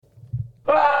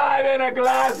I'm in a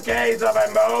glass case of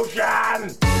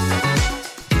emotion.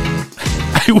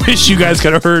 I wish you guys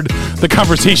could have heard the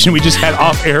conversation we just had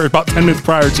off air about 10 minutes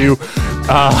prior to.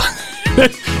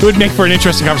 It would make for an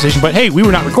interesting conversation, but hey, we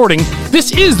were not recording.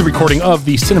 This is the recording of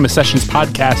the Cinema Sessions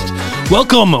podcast.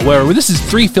 Welcome, where this is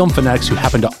three film fanatics who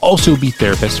happen to also be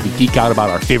therapists. We geek out about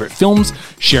our favorite films,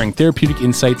 sharing therapeutic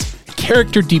insights,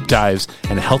 character deep dives,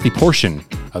 and a healthy portion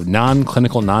of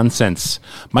non-clinical nonsense.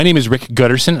 My name is Rick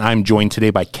Gutterson. I'm joined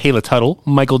today by Kayla Tuttle,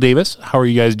 Michael Davis. How are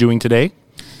you guys doing today?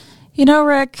 You know,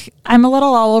 Rick, I'm a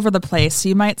little all over the place.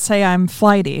 You might say I'm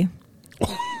flighty.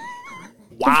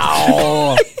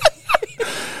 Wow.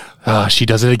 She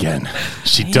does it again.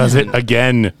 She does it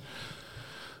again.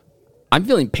 I'm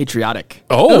feeling patriotic.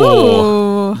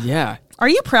 Oh. Yeah. Are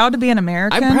you proud to be an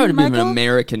American, I'm proud to be Michael? an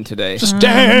American today.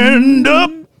 Stand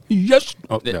up. Yes.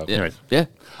 Oh, no. Anyways. Yeah.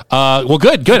 Well,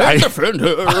 good.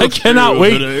 I cannot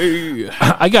wait.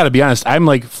 I got to be honest. I'm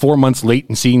like 4 months late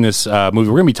in seeing this movie.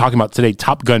 We're going to be talking about today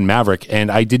Top Gun Maverick, and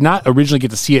I did not originally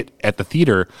get to see it at the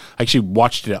theater. I actually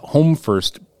watched it at home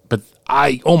first, but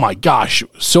oh my gosh,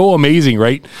 so amazing,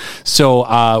 right?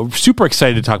 So super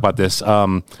excited to talk about this.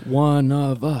 One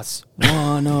of us.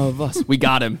 We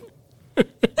got him.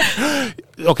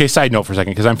 Okay, side note for a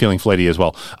second, because I'm feeling flighty as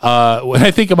well. When I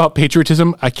think about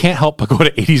patriotism, I can't help but go to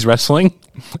 80s wrestling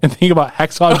and think about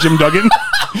Hacksaw Jim Duggan.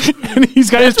 And he's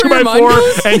got his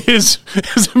 2x4 and his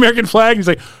American flag. He's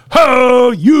like,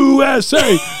 "Ho,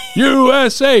 USA,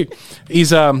 USA."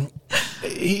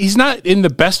 He's not in the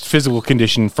best physical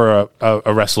condition for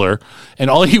a wrestler, and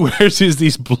all he wears is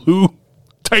these blue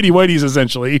tighty whities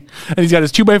essentially, and he's got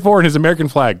his 2x4 and his American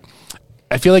flag.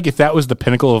 I feel like if that was the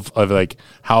pinnacle of like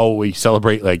how we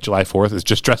celebrate like July 4th is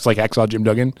just dressed like Hacksaw Jim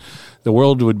Duggan, the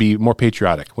world would be more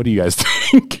patriotic. What do you guys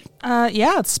think?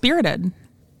 Yeah, it's spirited.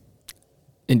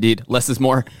 Indeed. Less is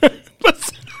more.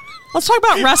 Let's talk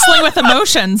about wrestling with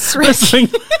emotions. Rick. Wrestling.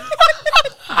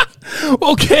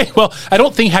 Okay, well, I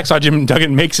don't think Hacksaw Jim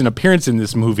Duggan makes an appearance in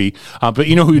this movie, but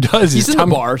you know who does? He's in the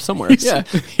bar somewhere.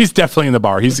 He's definitely in the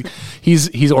bar.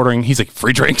 He's ordering. He's like,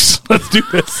 free drinks. Let's do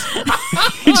this.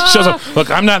 He just shows up.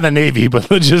 Look, I'm not in the Navy, but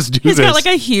let's just do this. He's got like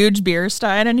a huge beer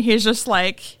stein, and he's just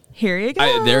like, here you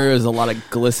go. There is a lot of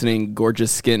glistening,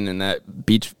 gorgeous skin in that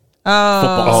beach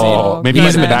football scene. Maybe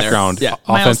he's in the background, yeah.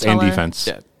 offense and defense.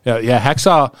 Yeah,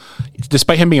 Hacksaw,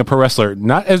 despite him being a pro wrestler,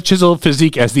 not as chiseled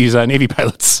physique as these Navy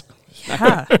pilots.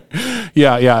 Yeah.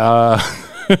 Yeah.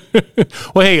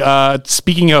 Well, hey,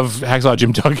 speaking of Hacksaw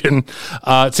Jim Duggan,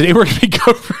 today we're going to be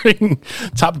covering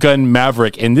Top Gun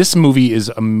Maverick, and this movie is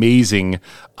amazing.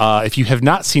 If you have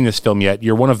not seen this film yet,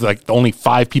 you're one of like the only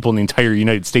 5 people in the entire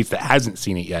United States that hasn't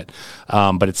seen it yet.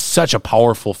 But it's such a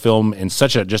powerful film and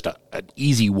such an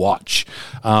easy watch.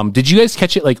 Did you guys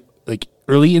catch it like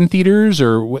early in theaters,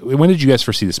 or when did you guys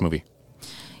first see this movie?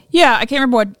 Yeah, I can't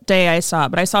remember what day I saw it,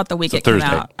 but I saw it the week it Thursday.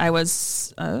 came out. I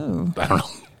don't know.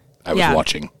 I was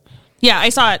watching. Yeah, I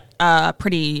saw it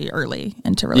pretty early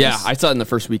into release. Yeah, I saw it in the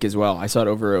first week as well. I saw it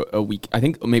over a week. I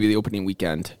think maybe the opening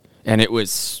weekend, and it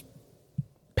was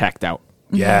packed out.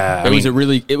 Yeah,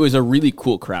 it was a really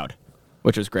cool crowd,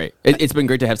 which was great. It's been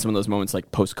great to have some of those moments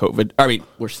like post-COVID. I mean,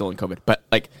 we're still in COVID, but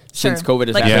like since COVID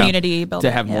has happened, community building,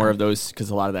 to have more of those because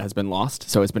a lot of that has been lost.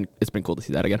 So it's been cool to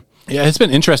see that again. Yeah, it's been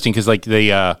interesting because like they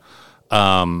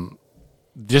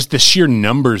just the sheer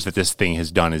numbers that this thing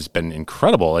has done has been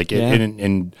incredible. Like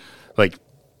and like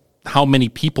how many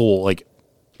people like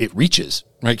it reaches,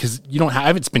 right? Because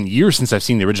it's been years since I've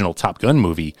seen the original Top Gun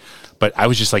movie, but I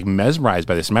was just like mesmerized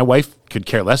by this. And my wife could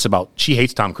care less she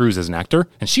hates Tom Cruise as an actor,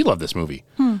 and she loved this movie.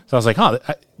 So I was like,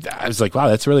 I was like, wow,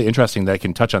 that's really interesting that I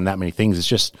can touch on that many things. It's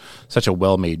just such a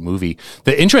well-made movie.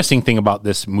 The interesting thing about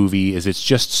this movie is it's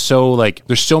just so like,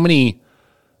 there's so many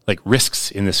like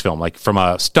risks in this film, like from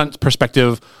a stunt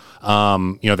perspective.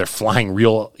 They're flying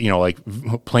real, like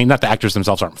plane, not the actors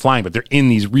themselves aren't flying, but they're in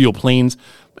these real planes.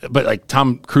 But like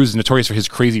Tom Cruise is notorious for his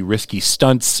crazy risky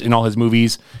stunts in all his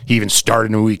movies. He even starred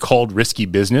in a movie called Risky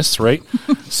Business, right?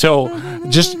 So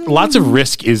just lots of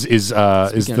risk is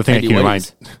the thing that came to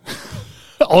mind.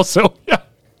 Also, yeah.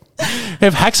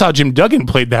 If Hacksaw Jim Duggan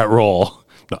played that role.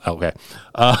 Okay.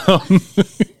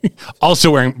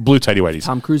 Also wearing blue tighty whities.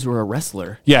 Tom Cruise were a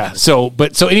wrestler. Yeah. So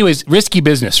anyways, risky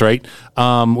business, right?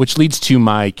 Which leads to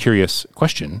my curious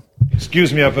question.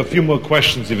 Excuse me, I have a few more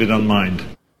questions if you don't mind.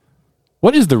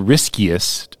 What is the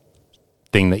riskiest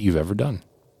thing that you've ever done?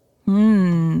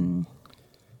 I'm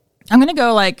going to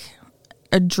go like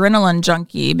adrenaline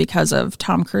junkie because of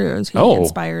Tom Cruise, who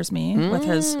inspires me with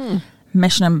his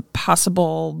Mission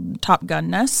Impossible Top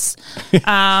Gunness.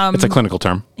 It's a clinical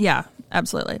term. Yeah,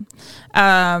 absolutely.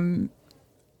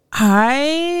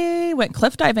 I went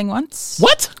cliff diving once.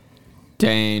 What?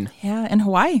 Dang. Yeah, in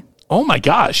Hawaii. Oh my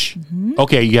gosh.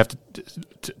 Okay, you have to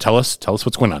tell us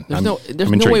what's going on. There's no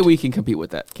intrigued. way we can compete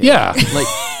with that. Kayla. Yeah. Like,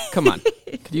 come on.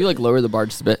 Could you like lower the bar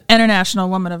just a bit? International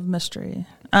Woman of Mystery.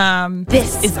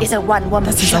 This is a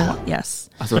one-woman show. Yes.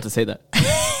 I was about to say that.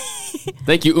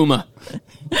 Thank you, Uma.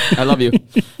 I love you.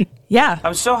 Yeah.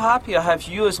 I'm so happy I have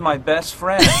you as my best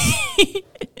friend.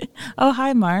 Oh,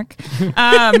 hi, Mark.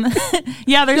 Yeah,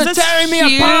 there's You're this tearing me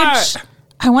huge, apart.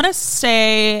 I want to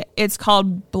say it's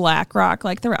called Black Rock,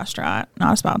 like the restaurant,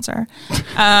 not a sponsor.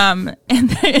 And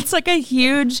it's like a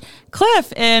huge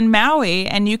cliff in Maui,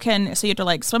 and you have to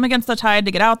like swim against the tide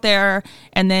to get out there,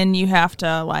 and then you have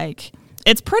to like,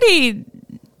 it's pretty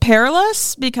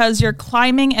perilous because you're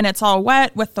climbing and it's all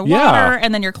wet with the water,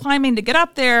 and then you're climbing to get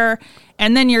up there,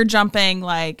 and then you're jumping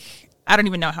like, I don't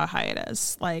even know how high it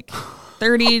is, like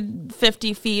 30,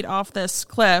 50 feet off this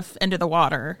cliff into the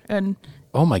water. And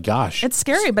oh my gosh. it's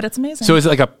scary, but it's amazing. So is it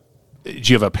like do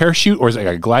you have a parachute or is it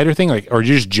like a glider thing? Like, or are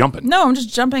you just jumping? No, I'm just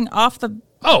jumping off the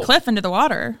cliff into the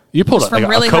water. You pulled Just like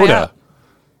from a really high coda. up.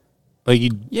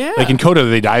 Like in Coda,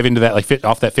 they dive into that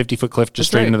off that 50-foot cliff just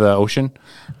straight into the ocean.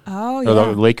 Oh, or yeah.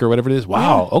 the lake or whatever it is.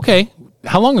 Wow. Yeah. Okay.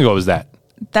 How long ago was that?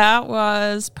 That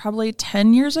was probably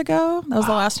 10 years ago. That was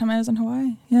the last time I was in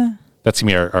Hawaii. Yeah. That's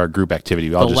going to be our group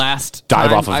activity. I'll The just last dive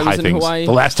time off of I high was in things. Hawaii,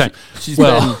 The last time. She's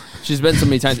been so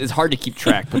many times. It's hard to keep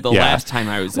track, but the last time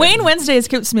I was Wayne Wednesdays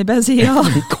keeps me busy, y'all.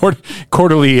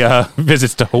 quarterly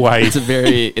visits to Hawaii. It's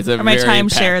a my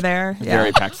timeshare there.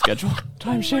 Very packed schedule.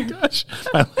 Timeshare. Oh gosh.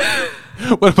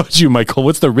 What about you, Michael?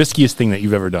 What's the riskiest thing that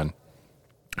you've ever done?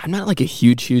 I'm not like a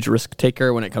huge risk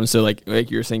taker when it comes to like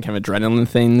you were saying, kind of adrenaline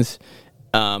things.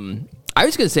 I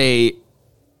was gonna say,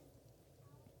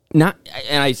 not,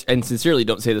 and I sincerely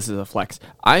don't say this as a flex.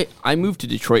 I moved to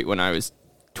Detroit when I was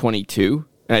 22,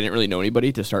 and I didn't really know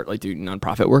anybody to start like doing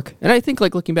nonprofit work. And I think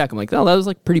like looking back, I'm like, oh, that was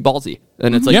like pretty ballsy.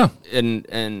 And it's like,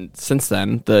 and since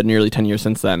then, the nearly 10 years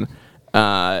since then,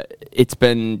 it's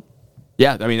been,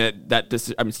 I mean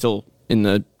I'm still in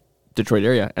the Detroit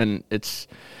area, and it's.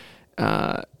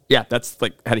 That's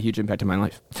like had a huge impact on my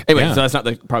life. Anyway, so that's not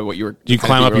probably what you were. Do you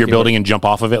climb up your building and jump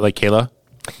off of it like Kayla?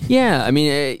 Yeah, I mean,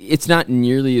 it's not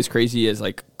nearly as crazy as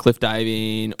like cliff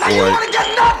diving or. You want to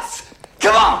get nuts?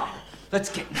 Come on, let's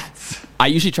get nuts. I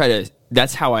usually try to.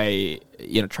 That's how I,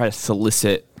 try to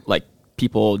solicit like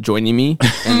people joining me,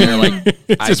 and they're like,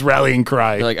 it's just rallying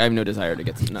cry. They're like, I have no desire to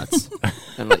get some nuts.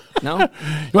 I'm like, no. You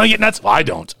want to get nuts? Well, I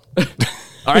don't.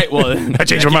 All right, well, I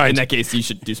changed my mind. In that case, you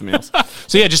should do something else.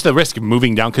 So yeah, just the risk of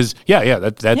moving down because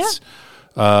that's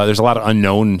there's a lot of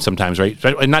unknown sometimes, right?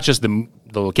 And not just the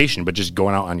location, but just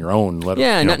going out on your own.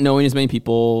 Not knowing as many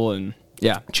people and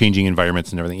changing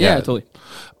environments and everything. Yeah, totally.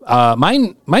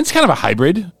 Mine's kind of a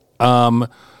hybrid.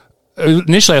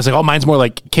 Initially, I was like, "Oh, mine's more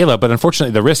like Kayla," but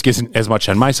unfortunately, the risk isn't as much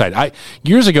on my side.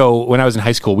 Years ago, when I was in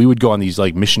high school, we would go on these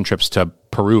like mission trips to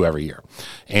Peru every year,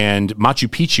 and Machu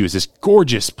Picchu is this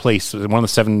gorgeous place, one of the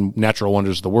 7 natural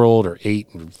wonders of the world, or 8,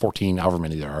 or 14, however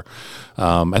many there are.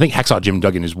 I think Hacksaw Jim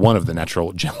Duggan is one of the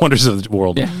natural wonders of the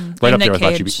world, right and up Nick there with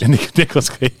Cage. Machu Picchu, and Nicolas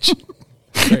Cage.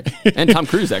 Right. And Tom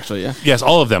Cruise, actually, yeah. Yes,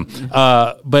 all of them.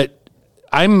 But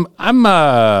I'm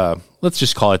let's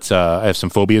just call it. I have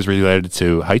some phobias related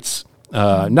to heights.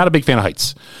 Not a big fan of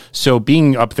heights. So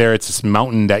being up there, it's this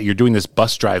mountain that you're doing this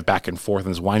bus drive back and forth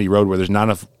on this windy road where there's not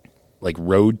enough like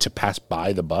road to pass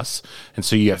by the bus. And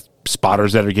so you have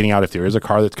spotters that are getting out. If there is a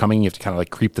car that's coming, you have to kind of like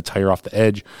creep the tire off the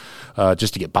edge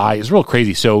just to get by. It's real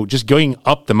crazy. So just going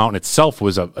up the mountain itself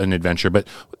was an adventure. But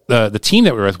the team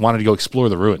that we were with wanted to go explore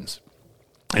the ruins.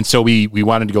 And so we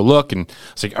wanted to go look, and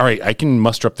it's like, all right, I can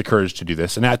muster up the courage to do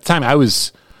this. And at the time,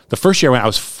 the first year I went, I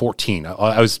was 14.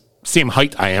 I was same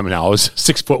height I am now. I was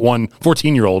 6'1",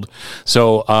 14-year-old.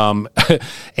 So,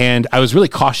 and I was really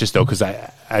cautious though, because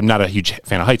I'm not a huge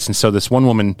fan of heights. And so this one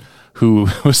woman who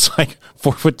was like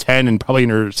 4'10" and probably in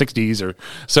her 60s or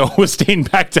so was staying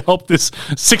back to help this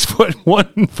 6'1",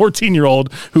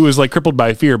 14-year-old who was like crippled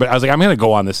by fear. But I was like, I'm going to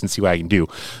go on this and see what I can do.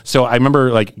 So I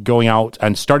remember like going out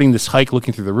and starting this hike,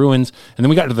 looking through the ruins. And then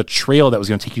we got to the trail that was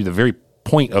going to take you to the very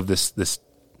point of this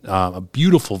a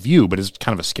beautiful view, but it's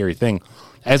kind of a scary thing.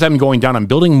 As I'm going down, I'm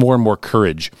building more and more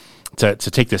courage to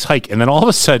take this hike. And then all of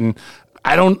a sudden,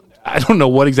 I don't know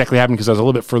what exactly happened because I was a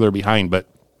little bit further behind, but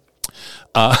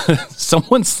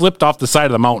someone slipped off the side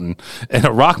of the mountain and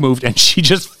a rock moved and she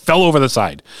just fell over the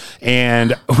side.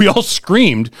 And we all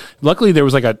screamed. Luckily, there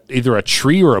was like either a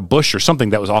tree or a bush or something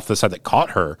that was off the side that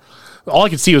caught her. All I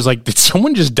could see was like, did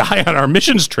someone just die on our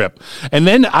missions trip? And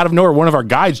then out of nowhere, one of our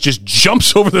guides just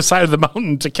jumps over the side of the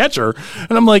mountain to catch her.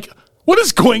 And I'm like, what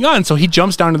is going on? So he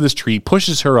jumps down to this tree,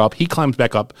 pushes her up. He climbs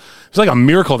back up. It's like a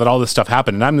miracle that all this stuff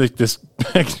happened. And I'm like this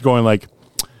going like,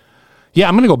 yeah,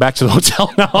 I'm going to go back to the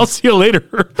hotel now. I'll see you later.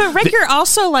 But Rick, you're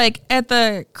also like at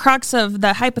the crux of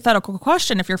the hypothetical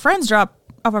question. If your friends drop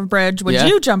off a bridge, would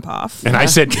you jump off? And I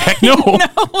said, heck no.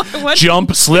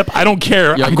 Jump, slip, I don't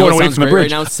care. I'm going away from the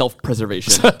bridge. Right now it's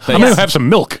self-preservation. I'm going to have some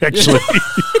milk, actually.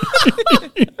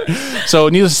 So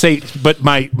needless to say, but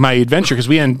my adventure, because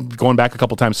we ended going back a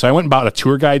couple times, so I went and bought a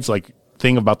tour guide's like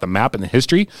thing about the map and the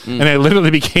history, and I literally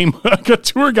became like a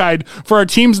tour guide for our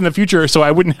teams in the future, so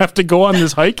I wouldn't have to go on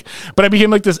this hike. But I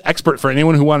became like this expert for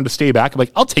anyone who wanted to stay back. I'm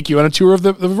like, I'll take you on a tour of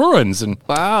the ruins, and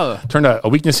turned a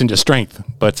weakness into strength.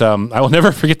 But I will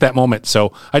never forget that moment.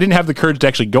 So I didn't have the courage to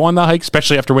actually go on the hike,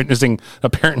 especially after witnessing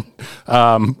apparent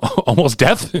almost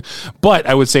death. But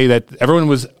I would say that everyone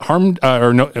was harmed,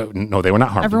 or no, they were not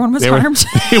harmed. Everyone was harmed.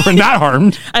 They were not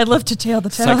harmed. I'd love to tell the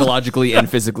tale. Psychologically and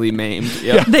physically maimed.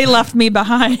 Yep. They left me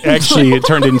behind. Actually, it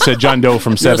turned into John Doe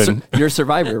from Seven. You're a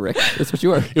survivor, Rick. That's what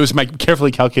you are. It was my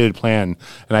carefully calculated plan,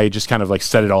 and I just kind of like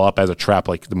set it all up as a trap,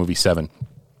 like the movie Seven.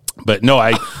 But no,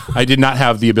 I did not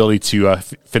have the ability to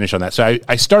finish on that. So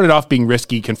I started off being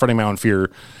risky, confronting my own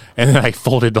fear, and then I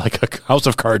folded like a house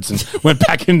of cards and went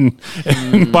back in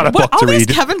and bought a book to read. All these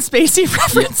Kevin Spacey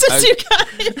references, you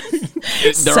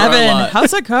guys. Seven,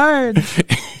 House of Cards.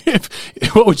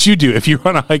 What would you do if you were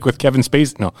on a hike with Kevin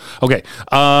Spacey? No. Okay.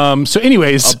 So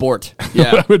anyways. Abort.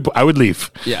 Yeah. I would leave.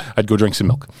 Yeah. I'd go drink some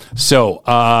milk. So,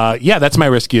 that's my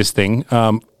riskiest thing.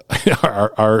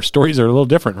 Our stories are a little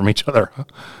different from each other.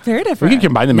 Very different. We can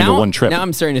combine them into one trip. Now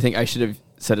I'm starting to think I should have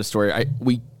said a story.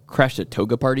 We crashed a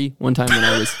toga party one time when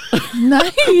I was...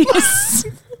 Nice.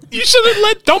 You should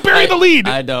have don't bury the lead.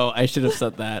 I know. I should have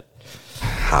said that.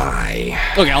 Hi.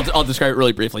 Okay, I'll describe it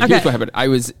really briefly. Okay. Here's what happened. I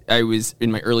was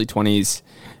in my early 20s.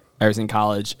 I was in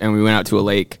college, and we went out to a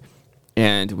lake,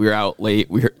 and we were out late.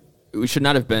 We should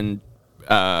not have been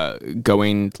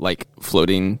going, like,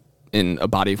 floating in a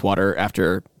body of water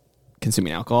after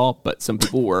consuming alcohol, but some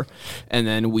people were. And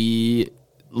then we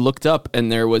looked up,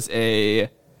 and there was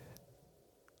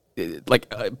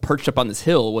perched up on this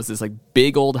hill was this, like,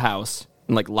 big old house,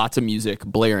 and, like, lots of music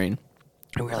blaring.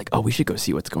 And we were like, oh, we should go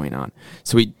see what's going on.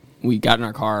 So we got in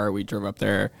our car, we drove up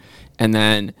there, and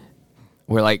then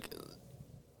we're like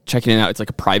checking it out. It's like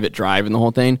a private drive and the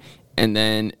whole thing. And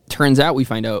then turns out we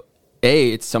find out,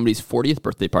 it's somebody's 40th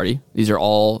birthday party. These are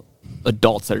all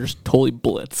adults that are just totally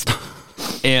blitzed.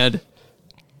 And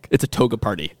it's a toga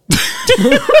party.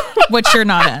 Which you're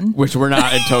not in. Which we're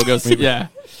not in togas. Yeah.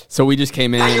 So we just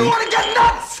came in. Now you want to get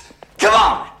nuts? Come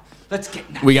on. Let's get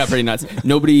nuts. We got pretty nuts.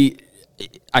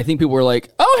 I think people were like,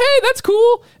 oh, hey, that's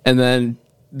cool. And then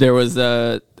there was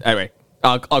anyway,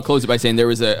 I'll close it by saying there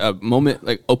was a moment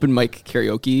like open mic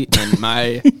karaoke, and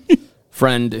my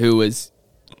friend who was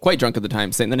quite drunk at the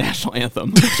time sang the national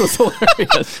anthem, which was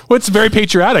hilarious. What's very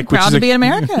patriotic. Proud to be an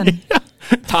American.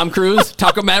 Tom Cruise,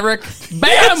 Taco Maverick.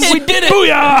 Bam! We did it.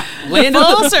 Booyah! Landed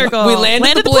Full circle. We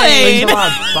landed the plane.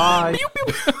 Bye.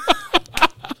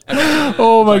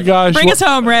 Oh my gosh! Bring us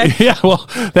home, Rick. Yeah, well,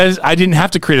 I didn't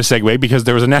have to create a segue because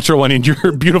there was a natural one in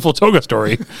your beautiful toga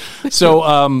story. So,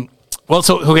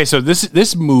 so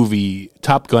this movie,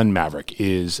 Top Gun Maverick,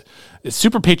 it's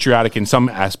super patriotic in some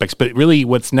aspects, but really,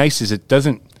 what's nice is it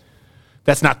doesn't.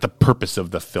 That's not the purpose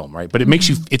of the film, right? But it makes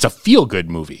you. It's a feel good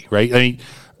movie, right? I mean.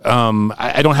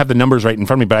 I don't have the numbers right in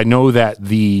front of me, but I know that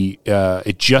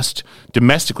it just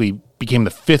domestically became the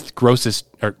fifth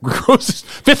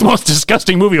most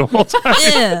disgusting movie of all time.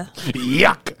 Yeah.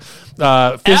 Yuck.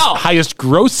 Fifth highest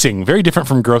grossing, very different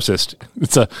from grossest.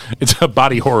 It's a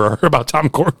body horror about Tom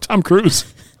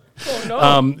Cruise.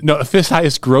 Oh, no. Fifth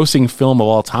highest grossing film of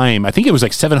all time. I think it was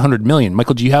like 700 million.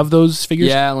 Michael, do you have those figures?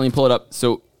 Yeah, let me pull it up.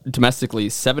 So domestically,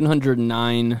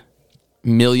 $709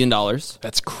 million.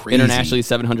 That's crazy. Internationally,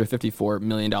 $754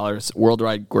 million.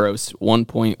 Worldwide gross,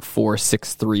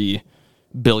 $1.463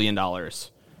 billion.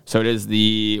 So it is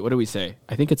what do we say?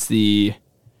 I think it's the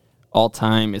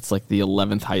all-time, it's like the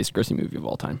 11th highest grossing movie of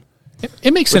all time.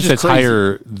 It makes sense that it's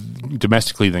higher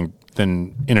domestically than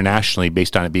internationally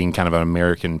based on it being kind of an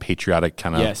American patriotic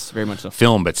kind of very much so.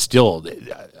 Film, but still,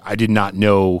 I did not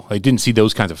know, I didn't see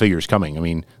those kinds of figures coming. I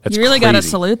mean, that's You really got to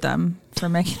salute them for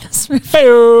making this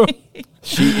movie.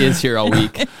 She is here all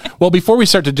week. Well, before we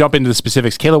start to jump into the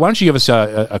specifics, Kayla, why don't you give us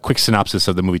a quick synopsis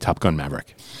of the movie Top Gun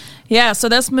Maverick? Yeah, so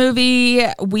this movie,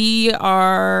 we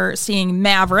are seeing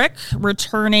Maverick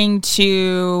returning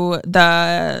to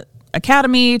the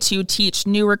academy to teach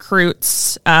new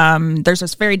recruits. There's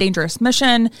this very dangerous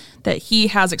mission that he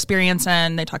has experience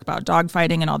in. They talk about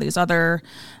dogfighting and all these other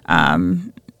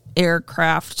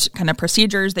aircraft kind of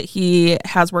procedures that he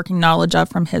has working knowledge of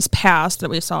from his past that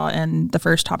we saw in the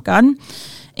first Top Gun.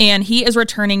 And he is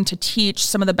returning to teach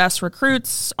some of the best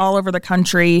recruits all over the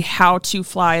country how to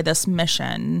fly this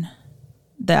mission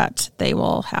that they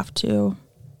will have to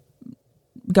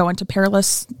go into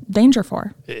perilous danger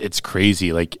for. It's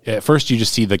crazy. Like at first you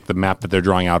just see like the map that they're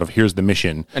drawing out of here's the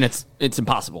mission. And it's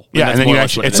impossible. Yeah, and then you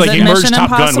actually, it's like he merged Top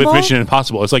Gun with Mission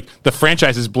Impossible. It's like the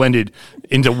franchise is blended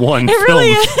into one film.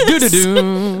 Really is.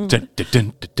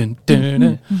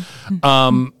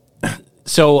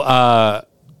 So I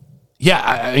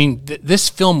mean this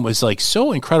film was like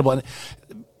so incredible. And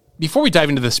before we dive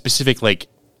into the specific like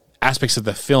aspects of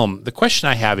the film, the question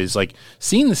I have is like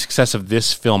seeing the success of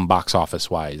this film box office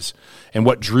wise and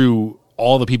what drew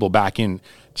all the people back in.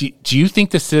 Do you think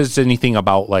this says anything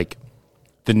about like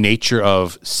the nature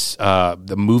of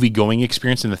the movie going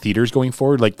experience in the theaters going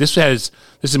forward? Like this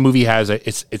movie has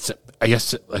it's I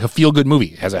guess like a feel good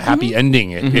movie. It has a happy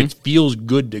ending. It feels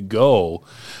good to go.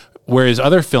 Whereas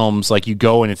other films, like you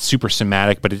go and it's super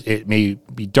cinematic, but it may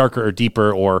be darker or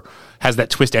deeper or has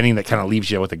that twist ending that kind of leaves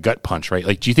you with a gut punch, right?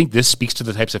 Like, do you think this speaks to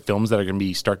the types of films that are going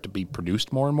to start to be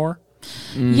produced more and more?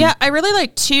 Yeah, I really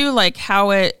like too, like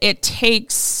how it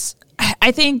takes,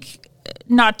 I think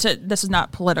this is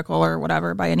not political or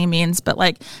whatever by any means, but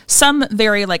like some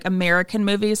very like American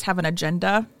movies have an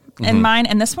agenda in mind.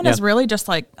 And this one is really just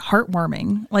like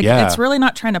heartwarming. Like it's really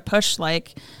not trying to push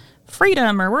like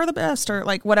freedom or we're the best or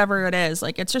like whatever it is.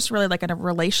 Like it's just really like a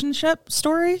relationship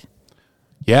story.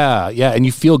 Yeah. And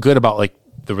you feel good about like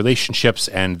the relationships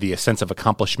and the sense of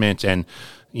accomplishment and,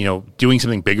 you know, doing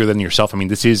something bigger than yourself. I mean,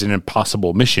 this is an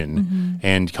impossible mission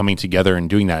and coming together and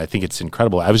doing that. I think it's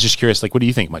incredible. I was just curious, like, what do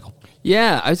you think, Michael?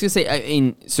 Yeah, I was going to say, I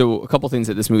mean, so a couple things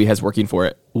that this movie has working for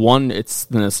it. One, it's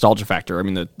the nostalgia factor. I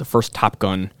mean, the first Top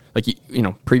Gun, like, you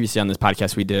know, previously on this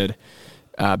podcast we did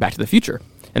Back to the Future.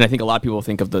 And I think a lot of people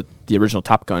think of the original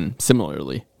Top Gun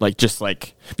similarly, like just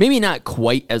like maybe not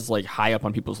quite as like high up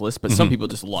on people's list, but some people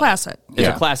just love classic. It. It's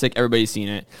a classic. Everybody's seen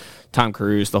it. Tom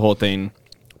Cruise, the whole thing,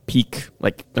 peak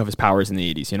like of his powers in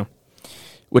the 80s, you know,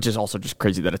 which is also just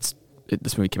crazy that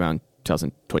this movie came out in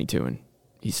 2022 and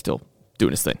he's still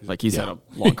doing his thing. Like he's had a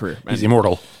long career. He's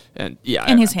immortal. And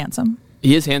and he's handsome.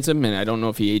 He is handsome, and I don't know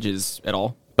if he ages at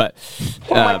all, but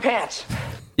my pants.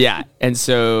 Yeah, and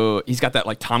so he's got that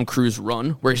like Tom Cruise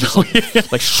run where he's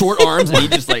just like short arms and he's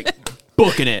just like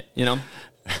booking it, you know.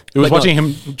 It was watching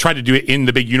him try to do it in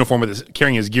the big uniform with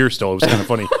carrying his gear still. It was kind of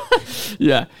funny.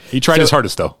 Yeah, he tried his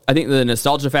hardest though. I think the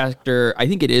nostalgia factor. I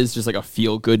think it is just like a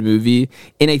feel good movie,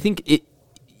 and I think it.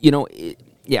 You know,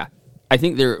 I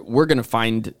think we're gonna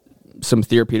find some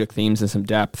therapeutic themes and some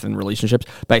depth and relationships.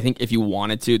 But I think if you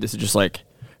wanted to, this is just like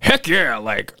heck yeah,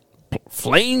 like.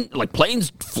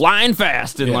 Planes flying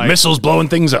fast and like missiles blowing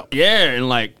things up. Yeah, and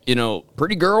like, you know,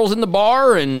 pretty girls in the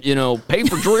bar and, you know, pay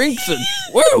for drinks and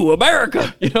woo,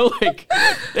 America. You know, like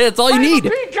that's all you need.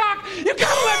 Peacock, you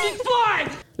gotta let me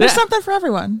fly. There's something for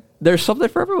everyone. There's something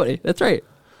for everybody. That's right.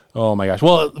 Oh my gosh.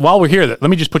 Well, while we're here, let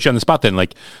me just put you on the spot then.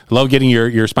 Like, I love getting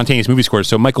your spontaneous movie scores.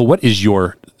 So, Michael, what is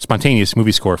your spontaneous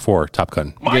movie score for Top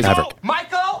Gun?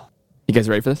 Michael! You guys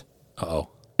ready for this? Uh-oh.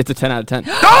 It's a 10 out of 10.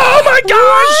 Oh my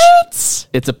gosh!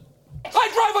 It's a...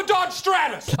 I drive a Dodge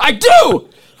Stratus! I do!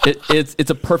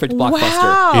 It's a perfect blockbuster.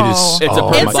 Wow. It is. It's a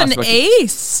perfect It's an blockbuster.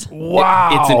 ace. Wow.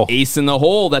 It's an ace in the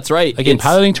hole. That's right. Like in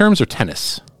piloting terms or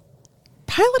tennis?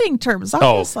 Piloting terms, Oh,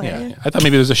 obviously. yeah. I thought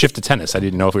maybe there was a shift to tennis. I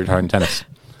didn't know if we were talking tennis.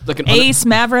 Like an Ace,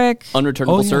 Maverick.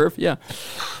 unreturnable serve. Yeah.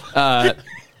 I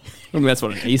mean, that's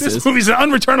what an ace This is. movie's an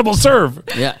unreturnable serve.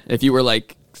 Yeah. If you were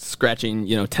like scratching,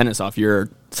 you know, tennis off your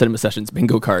Cinema Sessions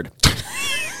bingo card.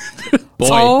 Boy.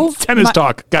 Oh, Tennis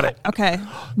talk. Got it. Okay.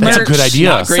 That's a Merch. good idea.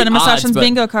 Not great Cinema odds, Sessions but-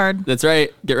 bingo card. That's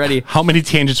right. Get ready. How many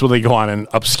tangents will they go on and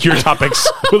obscure topics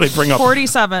will they bring up?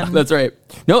 47. That's right.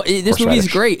 No, this movie's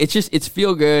Horseradish. great. It's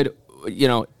feel good. You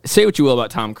know, say what you will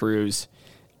about Tom Cruise.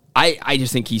 I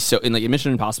just think he's so in like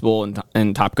Mission Impossible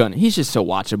and Top Gun. He's just so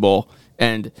watchable.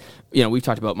 And you know, we've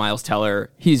talked about Miles Teller.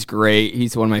 He's great.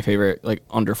 He's one of my favorite like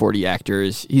under 40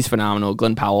 actors. He's phenomenal.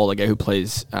 Glenn Powell, the guy who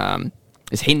plays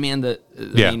is Hangman the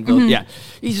main villain? Yeah,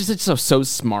 he's just so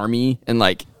smarmy and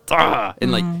like.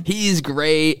 And like he's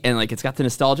great, and like it's got the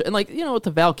nostalgia, and like you know with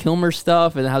the Val Kilmer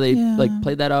stuff and how they like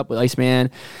played that up with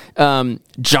Iceman,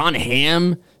 John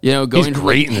Hamm, you know going He's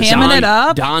great from in this. Hamming it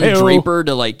up. Don Hey-o. Draper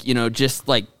to like you know just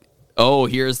like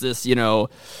here's this you know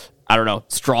I don't know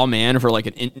straw man for like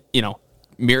an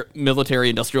military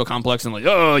industrial complex and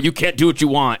like you can't do what you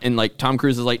want, and like Tom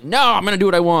Cruise is like no I'm gonna do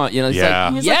what I want, you know. It's Yeah.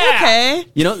 like, He's like, okay.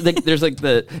 you know, there's like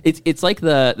it's like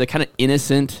the kind of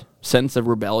innocent sense of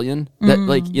rebellion that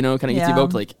like you know kind of gets Yeah.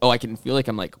 evoked. Like I can feel like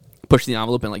I'm like pushing the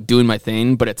envelope and like doing my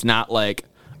thing, but it's not like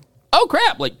oh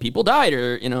crap, like people died,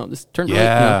 or this turns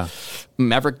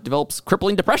Maverick develops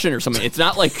crippling depression or something. It's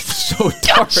not like so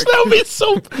dark. Gosh, that would be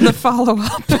so. The follow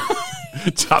up.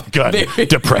 Top Gun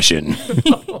depression.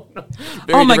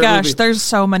 Oh my gosh, movie. There's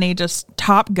so many just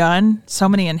Top Gun, so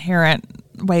many inherent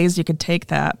ways you could take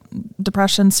that.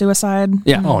 Depression, suicide.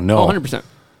 Yeah. Oh no. 100%.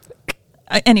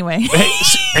 Anyway.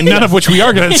 And none of which we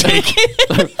are going to take.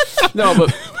 No,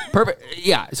 but perfect.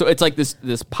 Yeah. So it's like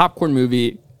this popcorn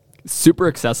movie, super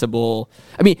accessible.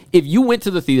 I mean, if you went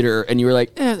to the theater and you were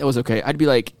like, that was okay, I'd be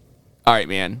like, all right,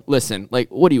 man, listen, like,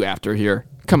 what are you after here?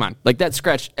 Come on. Like, that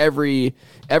scratched every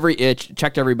itch,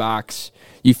 checked every box.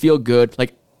 You feel good.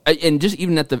 Like, and just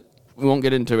even we won't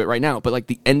get into it right now, but like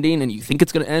the ending, and you think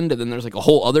it's going to end, and then there's like a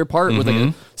whole other part with like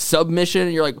a submission,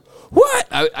 and you're like, what?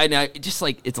 I just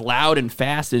like, it's loud and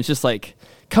fast, and it's just like,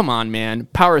 come on, man.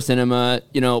 Power of cinema,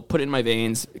 put it in my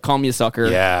veins. Call me a sucker.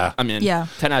 Yeah. I'm in. Yeah.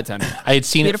 10 out of 10. I had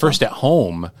seen it first at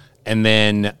home, and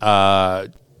then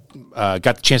got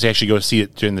the chance to actually go see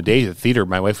it during the day at the theater.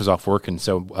 My wife was off work, and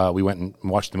so we went and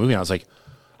watched the movie, and I was like,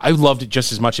 I loved it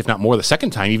just as much, if not more, the second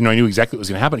time, even though I knew exactly what was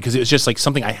going to happen, because it was just like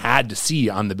something I had to see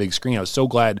on the big screen. I was so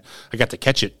glad I got to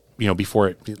catch it, before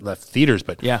it left theaters.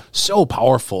 But so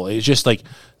powerful. It's just like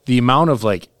the amount of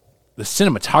like the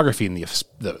cinematography and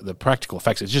the practical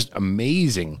effects. It's just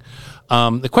amazing.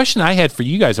 The question I had for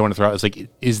you guys, I want to throw out is like,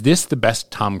 is this the best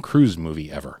Tom Cruise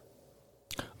movie ever?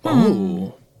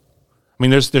 Oh, I mean,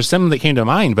 there's some that came to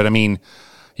mind, but I mean,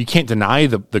 you can't deny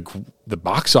the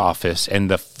box office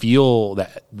and the feel,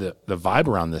 that the vibe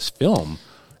around this film.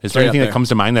 Is there anything that comes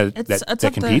to mind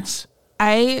that competes?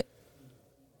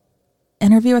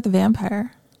 Interview with the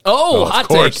Vampire. Oh, hot of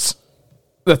course. take.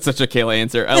 That's such a Kayla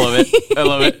answer. I love it. I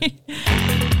love it.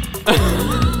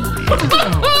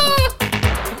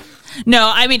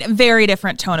 No, I mean, very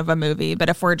different tone of a movie, but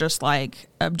if we're just like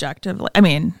objectively, I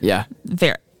mean,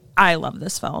 I love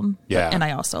this film. Yeah. And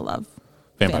I also love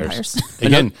Vampires.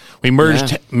 Again, we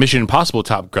merged Mission Impossible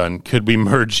Top Gun. Could we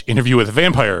merge Interview with a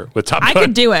Vampire with Top Gun? I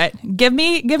could do it. Give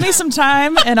me some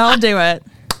time and I'll do it.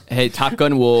 Hey, Top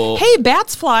Gun will... Hey,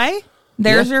 bats fly.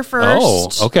 There's your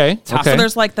first. Oh, okay. So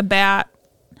there's like the bat.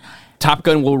 Top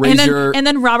Gun will raise and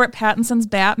then Robert Pattinson's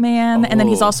Batman, and then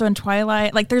he's also in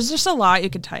Twilight. Like, there's just a lot you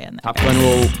could tie in there.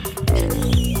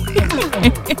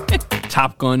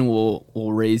 Top Gun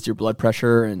will raise your blood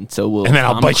pressure, and so will. And then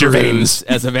I'll bite your veins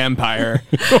as a vampire.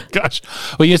 Oh gosh.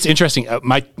 Well, it's interesting.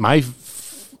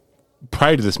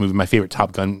 Prior to this movie, my favorite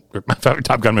Top Gun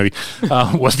movie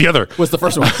was the other. Was the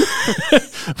first one.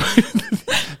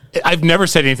 I've never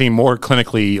said anything more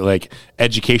clinically, like,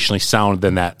 educationally sound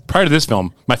than that. Prior to this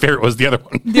film, my favorite was the other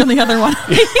one. The only other one.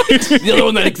 The other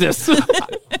one that exists.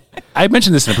 I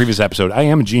mentioned this in a previous episode. I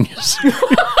am a genius.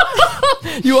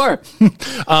 You are.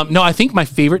 No, I think my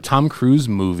favorite Tom Cruise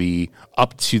movie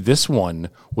up to this one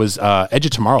was Edge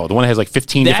of Tomorrow. The one that has like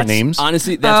 15 different names.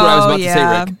 Honestly, that's what I was about to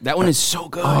say, Rick. That one is so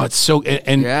good. Oh, it's so...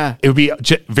 And it would be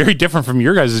very different from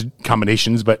your guys'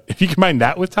 combinations, but if you combine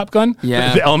that with Top Gun,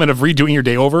 the element of redoing your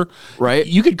day over, right?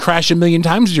 You could crash a million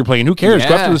times as you're playing. Who cares?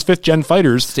 Go after those 5th-gen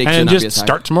fighters and just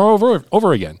start tomorrow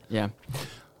over again. Yeah.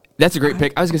 That's a great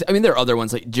pick. I was gonna say, I mean, there are other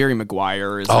ones like Jerry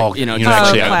Maguire is actually,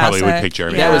 I probably would pick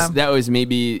Jerry. That was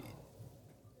maybe,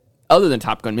 other than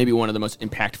Top Gun, maybe one of the most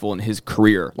impactful in his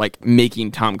career, like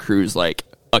making Tom Cruise like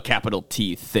a capital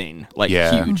T thing, like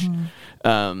huge.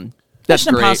 Mm-hmm. That's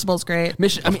Mission great. Impossible's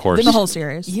great. Of course. The whole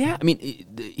series. Yeah, I mean,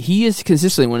 he is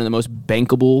consistently one of the most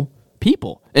bankable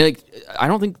people, and like, I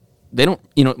don't think they don't.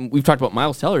 We've talked about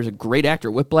Miles Teller is a great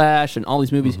actor, Whiplash, and all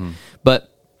these movies, but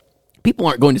people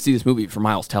aren't going to see this movie for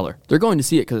Miles Teller. They're going to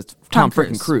see it because it's Tom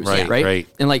freaking Cruise, right?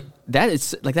 And like that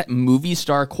is like that movie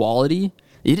star quality.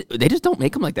 They just don't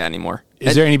make them like that anymore.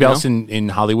 Is there anybody else in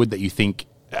Hollywood that you think?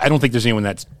 I don't think there's anyone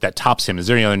that tops him. Is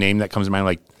there any other name that comes to mind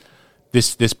like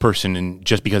this person, and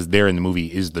just because they're in the movie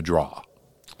is the draw?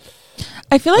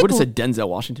 I feel like I would have said Denzel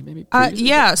Washington, maybe.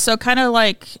 So kind of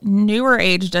like newer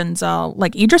age Denzel,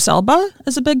 like Idris Elba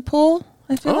is a big pull.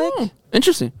 I feel like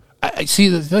interesting. I see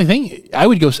the only thing I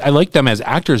would go. I like them as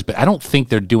actors, but I don't think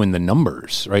they're doing the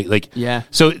numbers right. Like,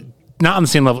 so not on the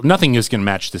same level. Nothing is going to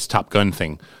match this Top Gun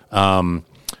thing.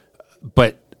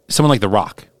 But someone like The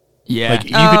Rock, like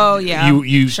you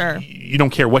don't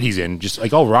care what he's in. Just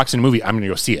like, Rock's in a movie, I'm going to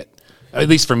go see it. At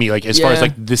least for me, like as far as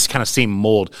like this kind of same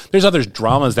mold. There's other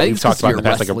dramas that we've talked about in the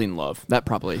past. Like love that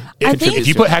probably. If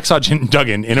you put Hacksaw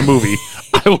Duggan in a movie,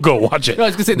 I will go watch it. No, I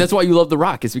was gonna say that's why you love The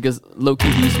Rock. Is because low key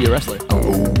he used to be a wrestler.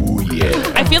 Oh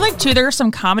yeah. I feel like too there are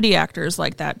some comedy actors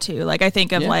like that too. Like I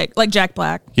think of like Jack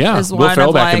Black. Yeah, is Will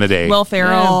Ferrell back in the day. Will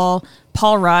Ferrell,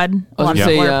 Paul Rudd. I was gonna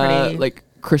say like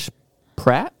Chris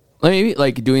Pratt. Maybe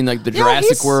like doing like the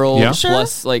Jurassic World sure.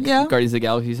 plus like Guardians of the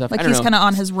Galaxy stuff. Like I don't he's kind of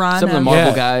on his run. Some of the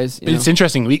Marvel guys. But it's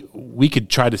interesting. We could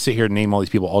try to sit here and name all these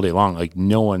people all day long. Like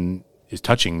no one is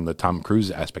touching the Tom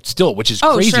Cruise aspect still, which is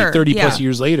crazy. Sure. 30 plus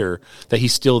years later that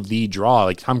he's still the draw.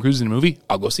 Like Tom Cruise in a movie,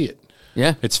 I'll go see it.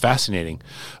 Yeah, it's fascinating.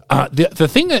 The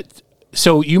thing that.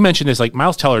 So you mentioned this, like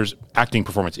Miles Teller's acting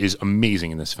performance is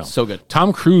amazing in this film. So good.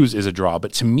 Tom Cruise is a draw,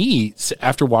 but to me,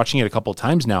 after watching it a couple of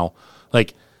times now,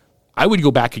 like I would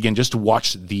go back again just to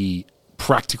watch the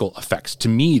practical effects. To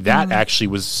me, that actually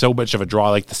was so much of a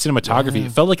draw. Like the cinematography,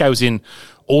 it felt like I was in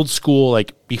old school,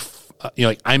 like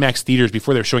like IMAX theaters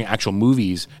before they were showing actual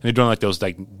movies, and they're doing like those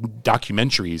like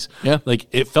documentaries. Yeah, like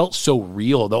it felt so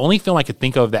real. The only film I could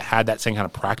think of that had that same kind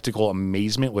of practical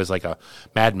amazement was like a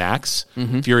Mad Max,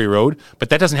 Fury Road,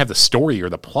 but that doesn't have the story or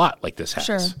the plot like this has.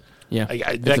 Sure. Yeah,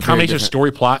 that combination of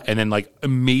story, plot, and then like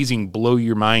amazing blow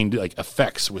your mind like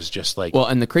effects was just like. Well,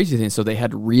 and the crazy thing, so they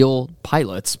had real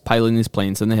pilots piloting these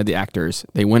planes, and they had the actors.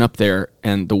 They went up there,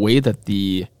 and the way that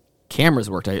the cameras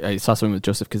worked. I saw something with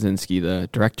Joseph Kosinski, the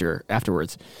director,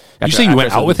 afterwards. You say you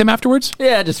went out with him afterwards?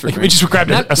 Yeah, just for we just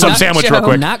grabbed some sandwich real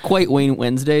quick. Not quite Wayne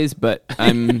Wednesdays, but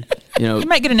I'm, you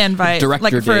might get an invite,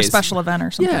 like for a special event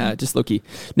or something. Yeah, just low key.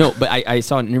 No, but I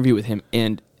saw an interview with him,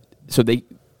 and so they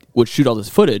would shoot all this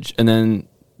footage, and then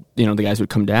the guys would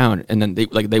come down, and then they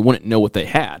wouldn't know what they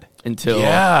had until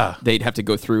they'd have to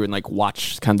go through and like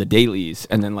watch kind of the dailies,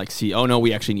 and then like see, oh no,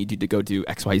 we actually need you to go do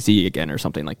XYZ again or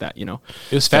something like that. It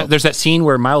was there's that scene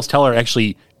where Miles Teller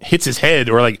actually hits his head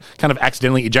or like kind of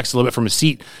accidentally ejects a little bit from his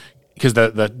seat because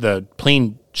the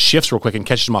plane shifts real quick and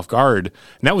catches him off guard,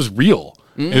 and that was real.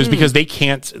 It was because they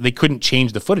couldn't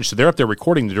change the footage, so they're up there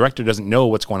recording. The director doesn't know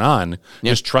what's going on,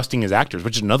 just trusting his actors,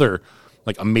 which is another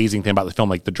like amazing thing about the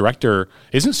film. Like the director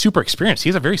isn't super experienced. He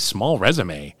has a very small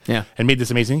resume. Yeah. And made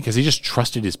this amazing because he just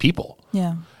trusted his people.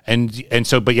 Yeah. And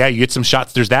so, but yeah, you get some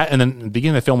shots. There's that. And then at the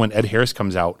beginning of the film, when Ed Harris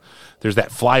comes out, there's that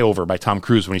flyover by Tom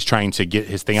Cruise when he's trying to get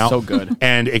his thing out. So good.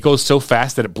 And it goes so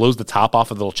fast that it blows the top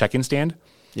off of the little check-in stand.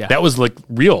 Yeah. That was like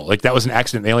real. Like that was an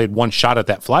accident. They only had one shot at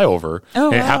that flyover.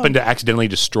 And it happened to accidentally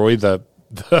destroy the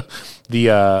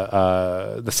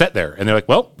set there, and they're like,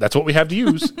 well, that's what we have to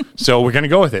use, so we're gonna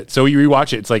go with it. So you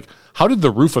rewatch it, it's like, how did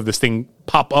the roof of this thing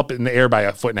pop up in the air by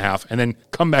 1.5 feet and then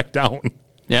come back down?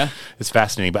 Yeah, it's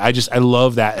fascinating. But I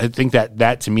love that. I think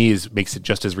that to me makes it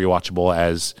just as rewatchable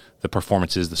as the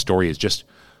performances. The story is just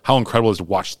how incredible it is to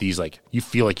watch these. Like you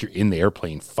feel like you're in the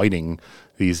airplane fighting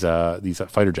these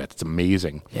fighter jets. It's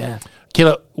amazing. Yeah.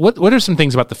 Kayla, what are some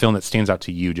things about the film that stands out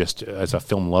to you just as a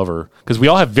film lover? Because we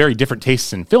all have very different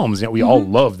tastes in films, yet we all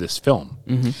love this film.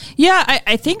 Yeah,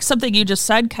 I think something you just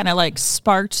said kind of like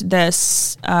sparked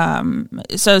this.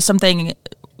 So something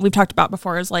we've talked about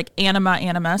before is like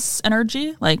animus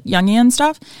energy, like Jungian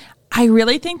stuff. I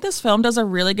really think this film does a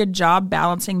really good job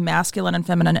balancing masculine and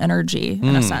feminine energy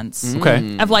in a sense.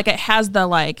 Okay. Of like, it has the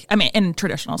like, I mean, in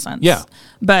traditional sense. Yeah.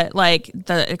 But like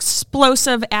the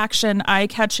explosive action,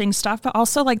 eye-catching stuff, but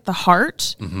also like the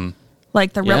heart.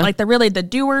 Like the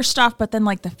doer stuff, but then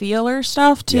like the feeler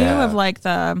stuff too, of like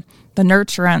the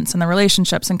nurturance and the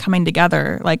relationships and coming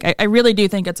together. Like I really do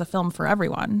think it's a film for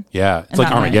everyone. Yeah. It's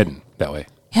like Armageddon that way.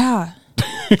 Yeah.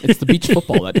 It's the beach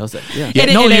football that does it. Yeah,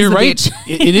 you're right.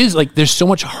 It is like there's so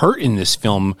much heart in this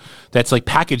film that's like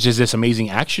packaged as this amazing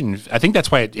action. I think that's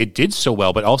why it did so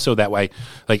well, but also that way,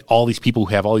 like all these people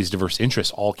who have all these diverse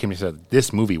interests all came together.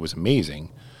 This movie was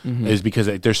amazing, is because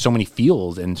there's so many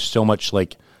feels and so much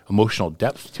like emotional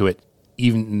depth to it,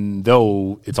 even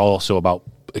though it's also about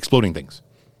exploding things.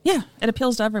 Yeah, it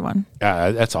appeals to everyone.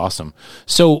 That's awesome.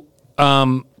 So,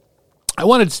 I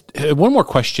wanted one more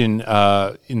question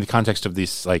in the context of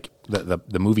this, like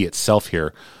the movie itself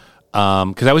here,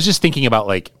 because I was just thinking about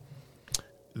like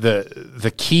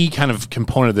the key kind of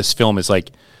component of this film is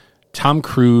like Tom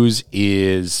Cruise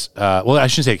is well, I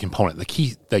shouldn't say a component. The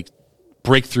key like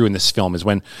breakthrough in this film is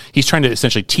when he's trying to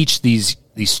essentially teach these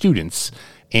students,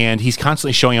 and he's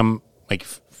constantly showing them like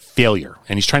failure,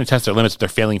 and he's trying to test their limits. But they're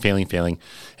failing, and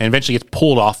eventually gets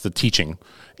pulled off the teaching.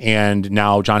 And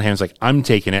now John Hamm's like, I'm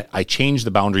taking it. I changed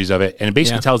the boundaries of it. And it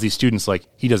basically tells these students, like,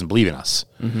 he doesn't believe in us.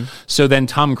 So then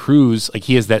Tom Cruise, like,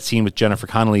 he has that scene with Jennifer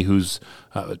Connelly, who's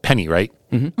Penny, right?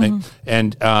 Right?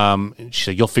 And she's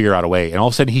like, you'll figure out a way. And all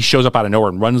of a sudden, he shows up out of nowhere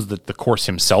and runs the course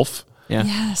himself. Yeah.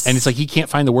 Yes. And it's like, he can't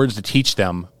find the words to teach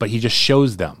them, but he just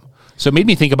shows them. So it made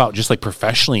me think about just, like,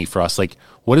 professionally for us, like,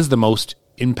 what is the most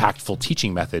impactful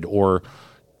teaching method or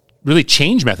really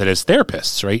change method as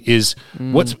therapists, right? Is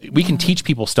we can teach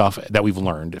people stuff that we've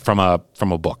learned from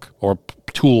a book or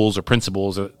tools or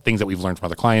principles or things that we've learned from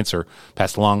other clients or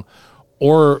passed along,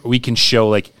 or we can show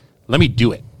like, let me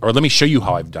do it, or let me show you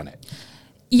how I've done it.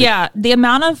 Yeah, the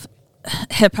amount of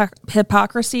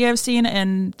hypocrisy I've seen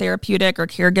in therapeutic or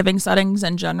caregiving settings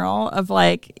in general of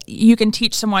like, you can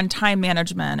teach someone time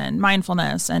management and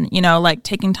mindfulness and, you know, like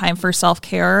taking time for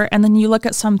self-care. And then you look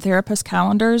at some therapist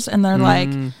calendars and they're like,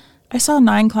 I saw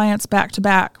 9 clients back to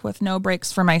back with no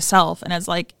breaks for myself. And it's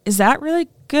like, is that really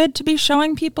good to be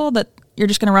showing people that you're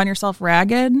just going to run yourself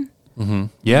ragged? Mm-hmm.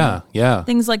 Yeah.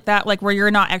 Things like that, like where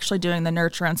you're not actually doing the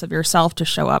nurturance of yourself to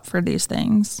show up for these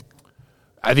things.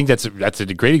 I think that's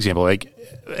a great example. Like,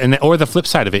 or the flip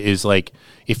side of it is like,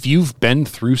 if you've been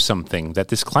through something, that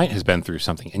this client has been through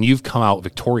something, and you've come out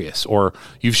victorious, or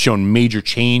you've shown major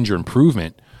change or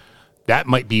improvement, that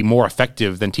might be more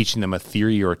effective than teaching them a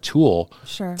theory or a tool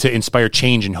to inspire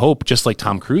change and hope, just like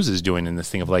Tom Cruise is doing in this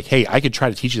thing of like, hey, I could try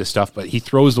to teach you this stuff, but he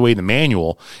throws away the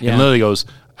manual and literally goes,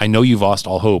 I know you've lost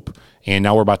all hope, and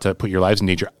now we're about to put your lives in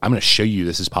danger. I'm going to show you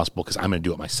this is possible because I'm going to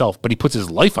do it myself. But he puts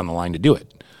his life on the line to do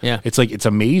it. Yeah. It's like, it's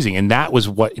amazing. And that was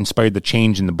what inspired the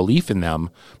change in the belief in them,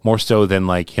 more so than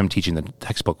like him teaching the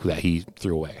textbook that he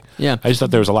threw away. Yeah. I just thought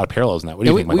there was a lot of parallels in that. What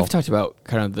do you think, Michael? We've talked about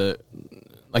kind of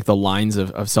the lines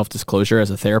of self-disclosure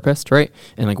as a therapist, right?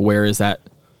 And like, where is that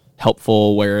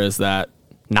helpful? Where is that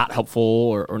not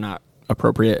helpful or not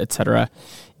appropriate, et cetera?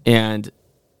 And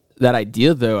that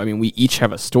idea, though, I mean, we each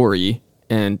have a story.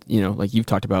 And, you know, like you've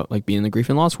talked about, like being in the grief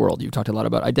and loss world, you've talked a lot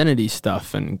about identity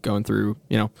stuff and going through,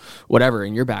 you know, whatever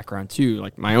in your background too,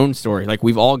 like my own story. Like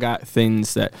we've all got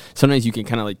things that sometimes you can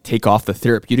kind of like take off the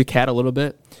therapeutic hat a little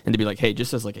bit and to be like, hey,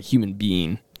 just as like a human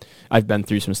being, I've been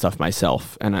through some stuff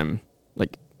myself and I'm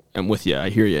with you. I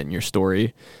hear you in your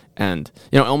story. And,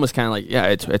 you know, almost kind of like, yeah,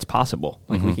 it's possible.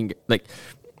 Like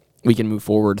we can move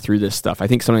forward through this stuff. I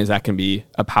think sometimes that can be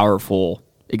a powerful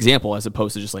example as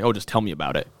opposed to just like, oh, just tell me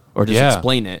about it. Or just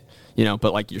explain it, you know,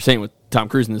 but like you're saying with Tom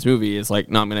Cruise in this movie is like,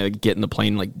 no, I'm going to get in the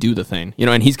plane and like do the thing, you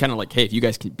know, and he's kind of like, hey, if you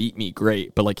guys can beat me,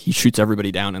 great. But like he shoots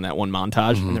everybody down in that one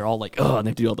montage and they're all like, oh, and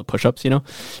they have to do all the push-ups, you know,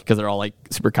 because they're all like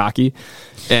super cocky.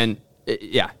 And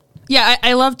Yeah,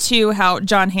 I love too how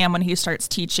John Hamm, when he starts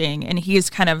teaching and he's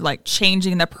kind of like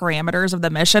changing the parameters of the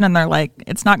mission, and they're like,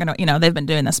 it's not going to, you know, they've been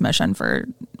doing this mission for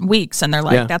weeks and they're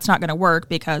like, that's not going to work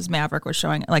because Maverick was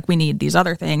showing like, we need these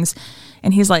other things.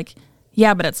 And he's like,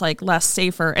 yeah, but it's like less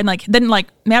safer. And like, then like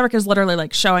Maverick is literally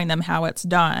like showing them how it's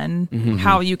done,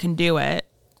 how you can do it.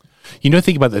 You know,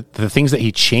 think about the things that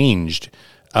he changed.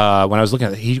 When I was looking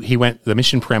at it, he went, the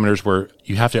mission parameters were,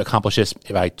 you have to accomplish this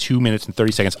by 2 minutes and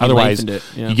 30 seconds. Otherwise,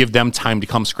 you give them time to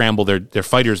come scramble their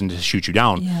fighters and to shoot you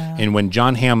down. Yeah. And when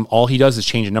John Hamm, all he does is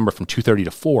change a number from 230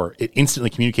 to 4, it instantly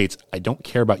communicates, I don't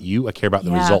care about you, I care about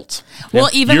the results. Well,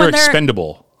 even you're when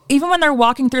expendable. Even when they're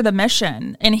walking through the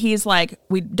mission and he's like,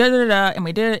 we da-da-da-da, and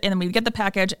we did it, and then we get the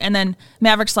package, and then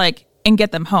Maverick's like, and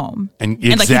get them home. And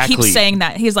like he keeps saying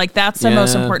that. He's like, that's the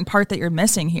most important part that you're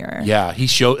missing here. Yeah, he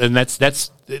showed, and that's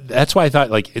why I thought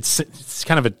like it's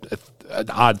kind of an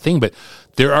odd thing, but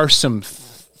there are some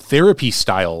therapy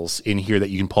styles in here that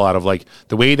you can pull out of, like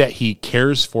the way that he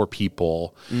cares for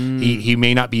people. He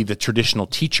may not be the traditional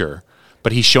teacher,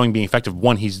 but he's showing being effective.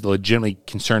 One, he's legitimately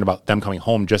concerned about them coming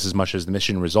home just as much as the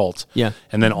mission results. Yeah.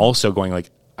 And then also going like,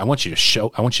 I want you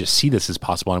to see this as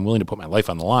possible. I'm willing to put my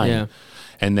life on the line. Yeah.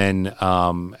 And then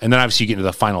obviously you get into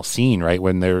the final scene, right,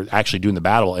 when they're actually doing the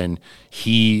battle, and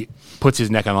he puts his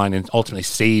neck on the line and ultimately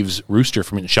saves Rooster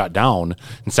from getting shot down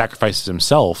and sacrifices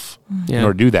himself in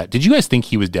order to do that. Did you guys think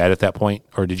he was dead at that point,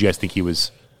 or did you guys think he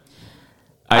was?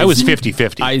 I was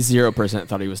 50-50. I 0%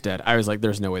 thought he was dead. I was like,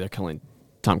 there's no way they're killing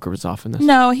Tom Cruise off in this.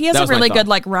 No, he has a really good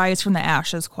like rise from the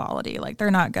ashes quality. Like they're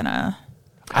not gonna.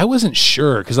 I wasn't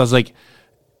sure because I was like,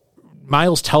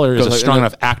 Miles Teller is a strong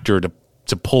enough actor to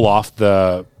pull off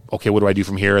the okay, what do I do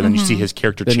from here? And then you see his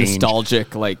character change.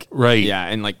 Nostalgic, like right, yeah,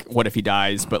 and like what if he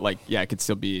dies? But like yeah, it could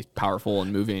still be powerful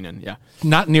and moving, and yeah,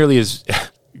 not nearly as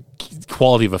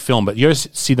quality of a film. But you guys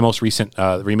see the most recent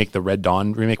remake, the Red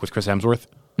Dawn remake with Chris Hemsworth?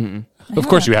 Of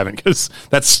course you haven't, because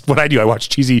that's what I do. I watch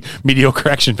cheesy, mediocre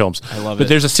action films. I love it. But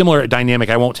there's a similar dynamic.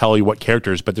 I won't tell you what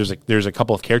characters, but there's a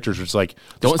couple of characters where it's like...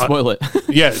 Don't spoil it.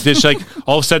 Yeah, there's like,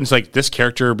 all of a sudden it's like, this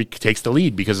character takes the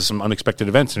lead because of some unexpected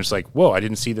events, and it's like, whoa, I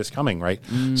didn't see this coming, right?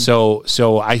 So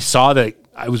I saw that.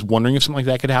 I was wondering if something like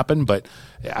that could happen, but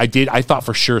I thought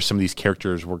for sure some of these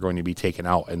characters were going to be taken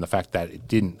out, and the fact that it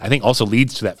didn't, I think also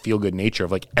leads to that feel-good nature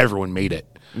of like, everyone made it.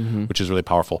 Which is really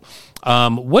powerful.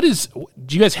 Do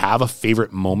you guys have a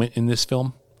favorite moment in this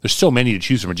film? There's so many to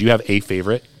choose from. Do you have a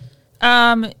favorite?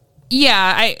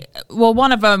 Yeah,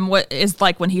 one of them is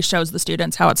like when he shows the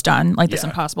students how it's done, like this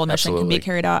impossible mission can be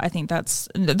carried out. I think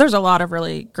there's a lot of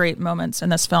really great moments in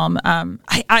this film.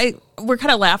 we're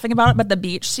kind of laughing about it, but the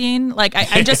beach scene, like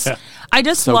I just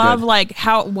So love good. like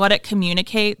what it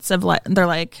communicates of like they're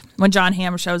like when John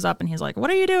Hamm shows up and he's like, "What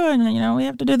are you doing?" And, we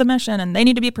have to do the mission and they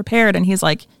need to be prepared. And he's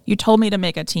like, "You told me to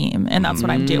make a team, and that's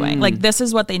what I'm doing." Like this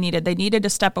is what they needed. They needed to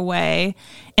step away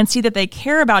and see that they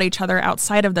care about each other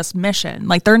outside of this mission.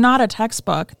 Like they're not a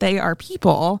textbook; they are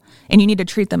people, and you need to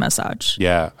treat them as such.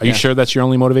 Yeah. Are you sure that's your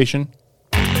only motivation?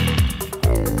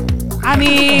 I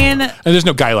mean, And there's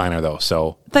no guy liner though,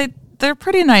 so they're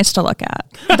pretty nice to look at.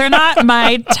 They're not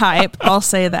my type. I'll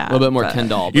say that. A little bit more but- Ken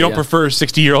doll. you don't prefer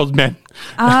 60-year-old men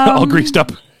all greased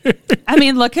up. I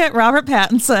mean, look at Robert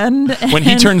Pattinson. When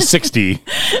he and turns 60,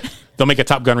 they'll make a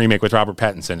Top Gun remake with Robert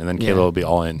Pattinson, and then Kayla will be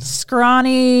all in.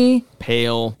 scrawny,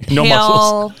 pale, No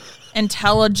muscles.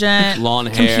 intelligent, Long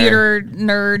hair. computer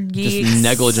nerd geeks. just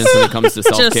negligence when it comes to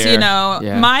self-care. Just,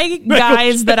 Yeah. my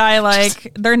guys that I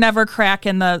like, they're never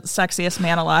cracking the sexiest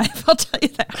man alive. I'll tell you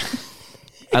that.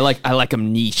 I like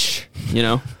them niche.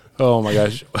 Oh my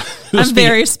gosh. I'm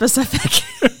very specific.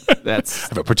 That's I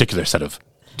have a particular set of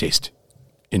taste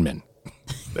in men.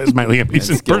 That's my Liam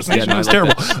Neeson skills. impersonation. Yeah, no, It's I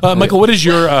like terrible. Michael, what is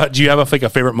your? Do you have a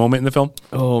favorite moment in the film?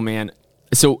 Oh man.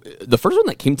 So the first one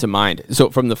that came to mind. So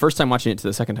from the first time watching it to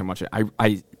the second time watching it,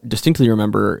 I distinctly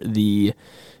remember the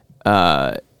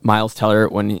Miles Teller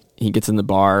when he gets in the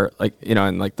bar,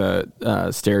 and like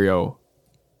the stereo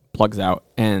plugs out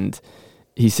and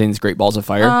he sings "Great Balls of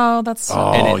Fire." Oh, that's so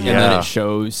And then it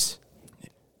shows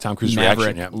Tom Cruise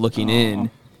Maverick reaction. Yeah. looking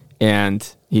in,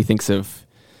 and he thinks of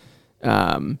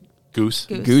Goose.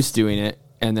 Goose doing it.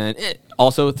 And then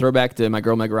also throwback to my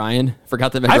girl Meg Ryan.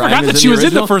 Forgot that Meg I Ryan forgot was that in she the was in the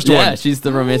original. first Yeah, one. she's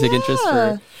the romantic interest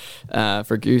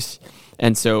for Goose.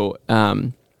 And so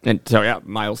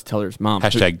Miles Teller's mom.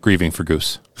 Hashtag grieving for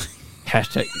Goose.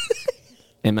 Hashtag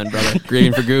amen, brother.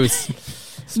 Grieving for Goose.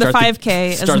 the 5K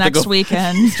is start the next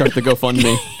weekend. Start the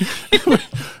GoFundMe. We're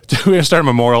going to start a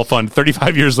memorial fund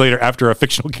 35 years later after a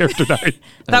fictional character died.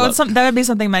 That would be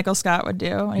something Michael Scott would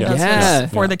do. He does Yeah.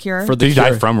 this for the cure. For the Did he die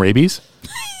cure. from rabies?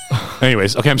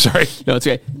 Anyways, okay, I'm sorry. No, it's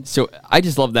okay. So I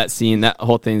just love that scene. That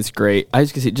whole thing's great. I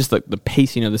just can say, just the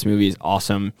pacing of this movie is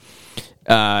awesome.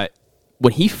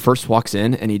 When he first walks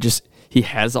in and he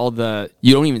has all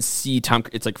you don't even see Tom.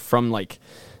 It's like from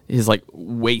his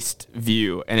waist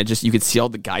view, and you could see all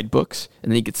the guidebooks,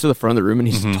 and then he gets to the front of the room and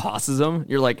he just tosses them.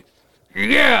 You're like,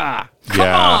 yeah, come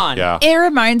on. Yeah. It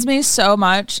reminds me so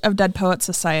much of Dead Poets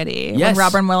Society Yes. when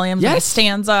Robin Williams Yes.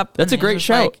 stands up. That's and a great he's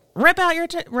shout. Like,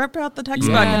 rip out the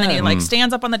textbook, and then he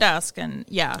stands up on the desk, and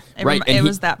Right, and it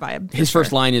was that vibe. His for first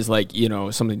sure. line is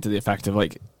something to the effect of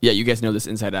you guys know this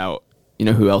inside out. You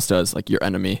know who else does? Your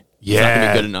enemy. It's not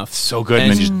gonna be good enough. So good,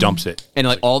 and then just dumps it. And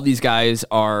all these guys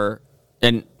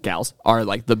and gals are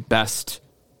the best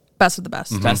best of the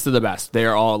best. best of the best.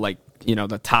 They're all the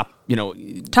top,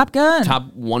 Top Gun.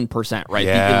 top 1%, right?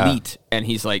 Yeah. The elite. And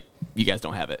he's like, you guys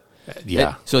don't have it.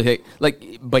 Yeah. So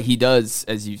but he does,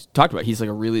 as you talked about, he's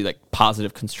a really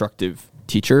positive, constructive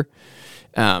teacher.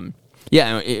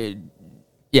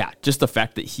 Just the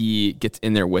fact that he gets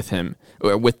in there with them.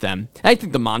 I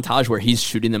think the montage where he's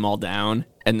shooting them all down,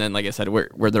 and then, like I said, where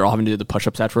they're all having to do the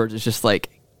push-ups afterwards, it's just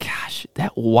gosh,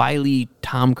 that wily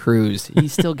Tom Cruise, he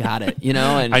still got it,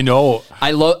 And I know.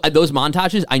 I love those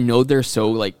montages. I know they're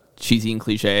so cheesy and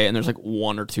cliche, and there's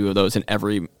one or two of those in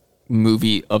every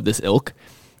movie of this ilk.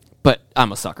 But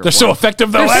I'm a sucker. They're for so them.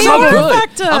 effective, though. They're I so love it. good.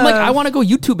 effective. I'm I want to go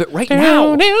YouTube it right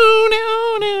now.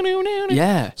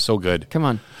 Yeah, So good. come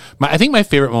on. I think my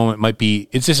favorite moment might be,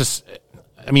 it's just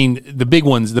the big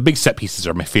ones, the big set pieces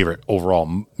are my favorite overall,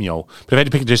 but if I had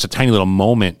to pick just a tiny little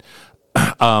moment,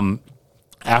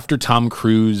 after Tom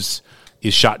Cruise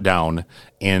is shot down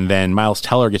and then Miles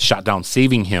Teller gets shot down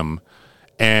saving him,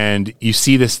 and you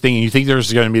see this thing and you think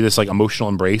there's going to be this emotional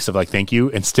embrace of thank you.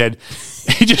 Instead,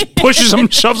 he just pushes him,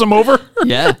 shoves him over.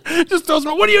 Yeah. Just tells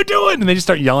him, what are you doing? And they just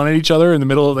start yelling at each other in the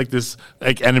middle of this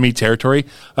enemy territory.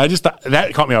 I just thought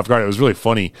that caught me off guard. It was really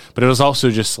funny, but it was also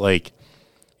just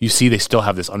you see they still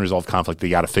have this unresolved conflict they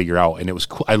got to figure out. And it was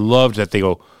cool. I loved that they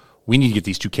go, we need to get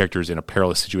these two characters in a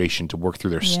perilous situation to work through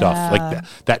their stuff.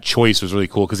 That choice was really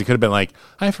cool because it could have been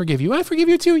I forgive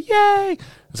you too. Yay.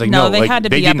 It's No, they had to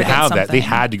they be up didn't against have that. They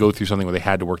something. had to go through something where they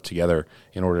had to work together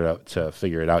in order to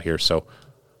figure it out here. So,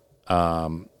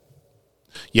 so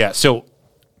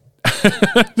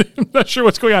I'm not sure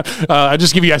what's going on. I'll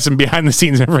just give you guys some behind the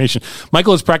scenes information.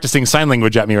 Michael is practicing sign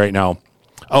language at me right now.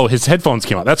 Oh, his headphones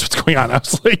came out. That's what's going on. I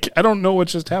was like, I don't know what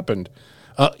just happened.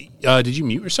 Did you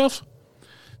mute yourself?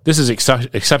 This is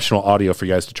exceptional audio for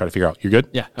you guys to try to figure out. You're good?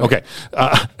 Yeah. Okay.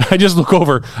 I just look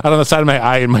over out on the side of my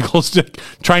eye, and Michael's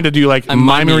trying to do like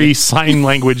mimery sign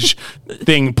language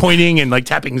thing, pointing and like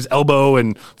tapping his elbow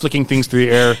and flicking things through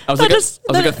the air. I was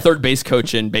like a third base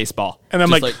coach in baseball. And I'm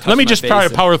like let me just try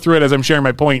to power through it as I'm sharing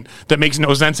my point that makes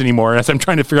no sense anymore as I'm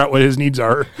trying to figure out what his needs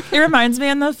are. It reminds me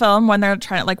in the film when they're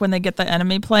trying, like when they get the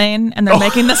enemy plane and they're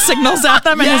making the signals at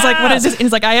them, and he's like, "What is this?" And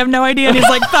he's like, "I have no idea." And he's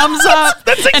like, "Thumbs up."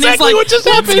 That's exactly and he's like, what just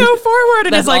 "Let's happened. go forward."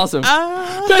 And That's he's like, awesome.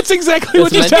 That's exactly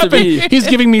what just happened. He's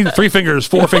giving me 3 fingers,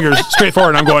 4 fingers, straight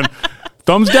forward. And I'm going,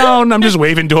 thumbs down. I'm just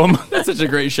waving to him. That's such a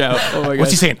great shout. Oh my god.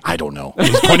 What's he saying? I don't know.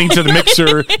 He's pointing to the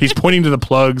mixer. He's pointing to the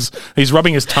plugs. He's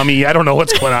rubbing his tummy. I don't know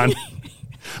what's going on.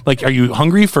 Like, are you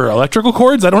hungry for electrical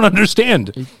cords? I don't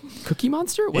understand. Cookie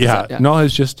Monster? What is that? Yeah. No,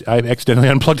 it's just I accidentally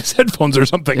unplugged his headphones or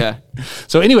something. Yeah.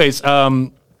 So anyways,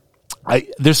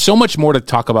 there's so much more to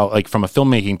talk about, like from a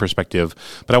filmmaking perspective,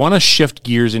 but I want to shift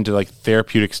gears into like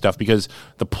therapeutic stuff because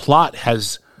the plot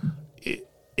has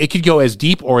it could go as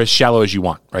deep or as shallow as you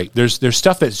want, right? There's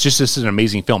stuff that's just this is an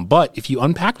amazing film, but if you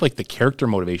unpack like the character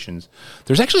motivations,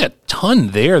 there's actually a ton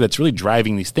there that's really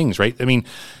driving these things, right? I mean,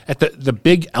 at the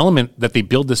big element that they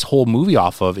build this whole movie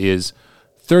off of is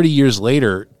 30 years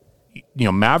later, you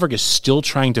know, Maverick is still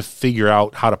trying to figure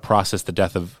out how to process the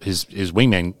death of his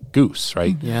wingman Goose,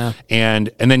 right? Yeah. And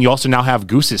then you also now have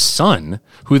Goose's son,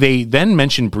 who they then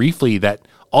mention briefly that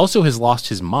also has lost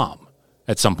his mom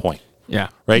at some point. Yeah.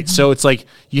 Right. Mm-hmm. So it's like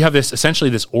you have this essentially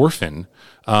this orphan.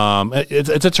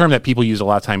 It's a term that people use a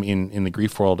lot of time in the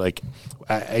grief world. Like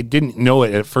I didn't know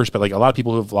it at first, but like a lot of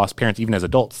people who have lost parents, even as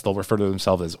adults, they'll refer to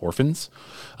themselves as orphans.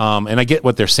 And I get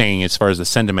what they're saying as far as the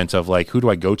sentiment of like, who do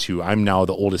I go to? I'm now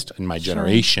the oldest in my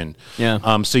generation.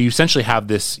 Yeah. So you essentially have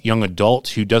this young adult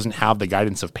who doesn't have the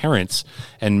guidance of parents,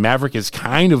 and Maverick is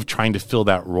kind of trying to fill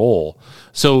that role.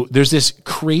 So there's this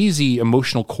crazy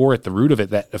emotional core at the root of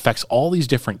it that affects all these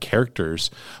different characters.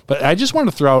 But I just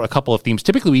wanted to throw out a couple of themes.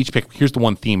 Typically we each pick, here's the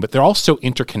one theme, but they're all so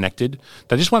interconnected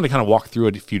that I just wanted to kind of walk through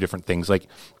a few different things. Like,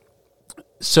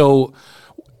 so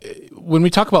when we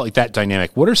talk about like that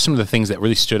dynamic, what are some of the things that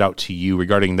really stood out to you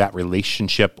regarding that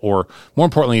relationship, or more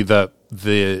importantly, let's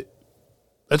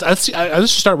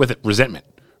just start with it, resentment,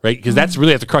 right? Because that's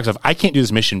really at the crux of, I can't do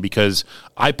this mission because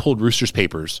I pulled Rooster's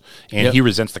papers and he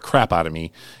resents the crap out of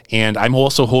me. And I'm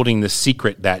also holding this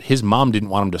secret that his mom didn't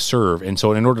want him to serve. And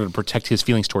so in order to protect his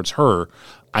feelings towards her,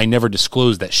 I never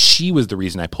disclosed that she was the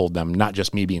reason I pulled them, not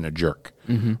just me being a jerk.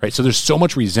 Mm-hmm. Right. So there's so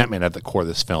much resentment at the core of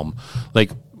this film.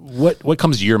 Like, what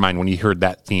comes to your mind when you heard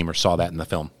that theme or saw that in the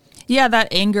film? Yeah, that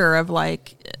anger of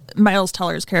like Miles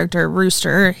Teller's character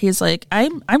Rooster. He's like,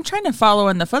 I'm trying to follow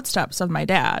in the footsteps of my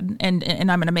dad, and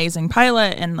I'm an amazing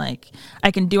pilot, and like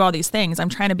I can do all these things. I'm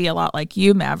trying to be a lot like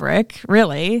you, Maverick,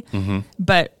 really. Mm-hmm.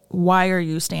 But why are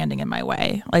you standing in my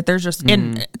way? Like there's just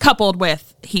coupled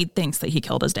with he thinks that he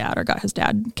killed his dad or got his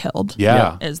dad killed.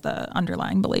 Yeah, is the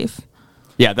underlying belief.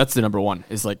 Yeah, that's the number one.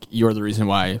 Is like, you're the reason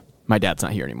why my dad's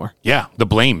not here anymore. Yeah, the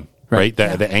blame. Right,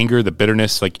 the anger, the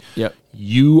bitterness, like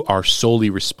you are solely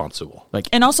responsible. Like,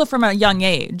 and also from a young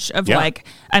age of like,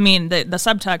 I mean, the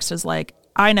subtext is like,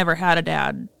 I never had a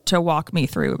dad to walk me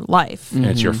through life, and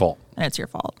it's your fault. And it's your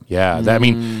fault. Yeah, I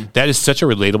mean, that is such a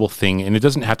relatable thing, and it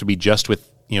doesn't have to be just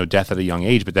with death at a young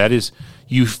age, but that is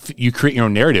you create your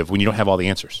own narrative when you don't have all the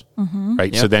answers,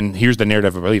 right? Yep. So then here's the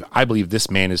narrative I believe this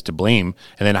man is to blame,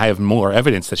 and then I have more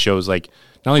evidence that shows like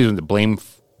not only is he to blame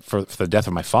for the death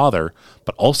of my father,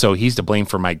 but also he's to blame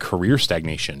for my career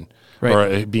stagnation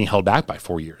or being held back by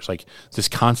 4 years. Like this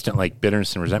constant like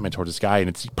bitterness and resentment towards this guy. And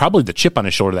it's probably the chip on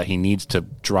his shoulder that he needs to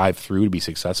drive through to be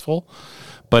successful.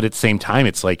 But at the same time,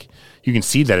 it's like, you can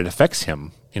see that it affects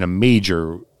him in a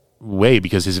major way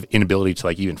because his inability to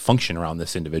like even function around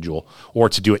this individual or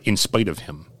to do it in spite of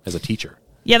him as a teacher.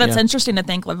 Yeah. That's interesting to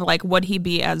think of, like, would he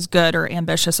be as good or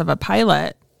ambitious of a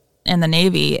pilot in the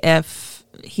Navy if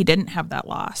he didn't have that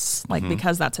loss, like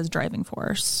because that's his driving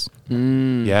force.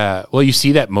 Yeah. Well, you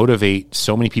see that motivate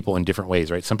so many people in different ways,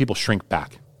 right? Some people shrink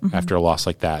back after a loss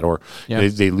like that, or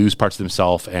they lose parts of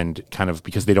themselves and kind of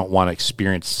because they don't want to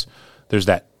experience, there's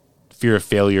that fear of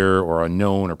failure or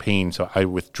unknown or pain. So I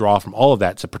withdraw from all of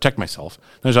that to protect myself.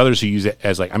 There's others who use it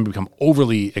as like, I'm become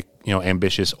overly,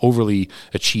 ambitious, overly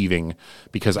achieving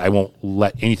because I won't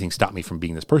let anything stop me from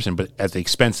being this person, but at the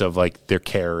expense of like their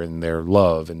care and their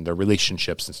love and their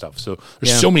relationships and stuff. So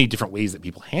there's so many different ways that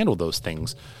people handle those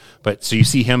things. But so you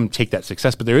see him take that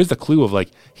success, but there is the clue of like,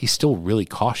 he's still really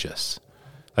cautious.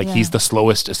 Like he's the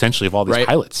slowest, essentially, of all these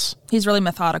pilots. He's really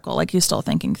methodical. Like he's still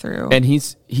thinking through. And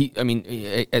I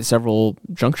mean, at several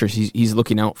junctures, he's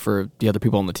looking out for the other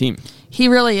people on the team. He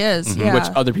really is, which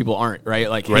other people aren't, right?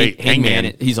 Like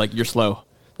Hangman, he's like, you're slow.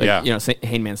 Like,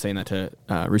 Hangman's saying that to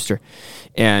Rooster,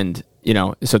 and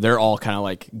so they're all kind of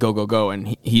like, go, go, go.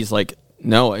 And he's like,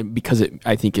 no, because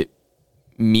I think it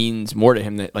means more to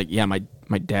him that like, yeah, my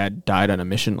dad died on a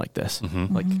mission like this.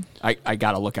 Mm-hmm. Like I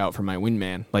got to look out for my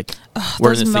wingman. Like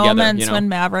we're in this together. Those moments when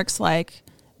Maverick's like,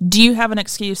 do you have an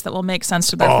excuse that will make sense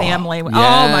to their family? Yeah.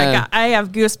 Oh my God. I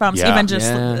have goosebumps even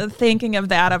just thinking of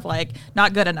that, of like,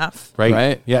 not good enough.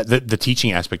 Right. Yeah. The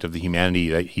teaching aspect of the humanity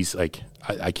that he's like,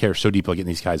 I care so deeply about getting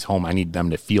these guys home. I need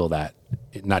them to feel that,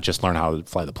 not just learn how to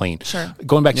fly the plane. Sure.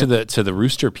 Going back to the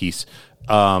rooster piece,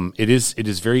 it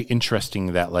is very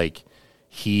interesting that like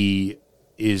he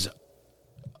is,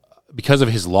 because of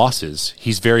his losses,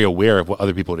 he's very aware of what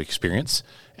other people would experience.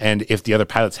 And if the other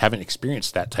pilots haven't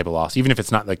experienced that type of loss, even if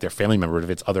it's not like their family member, if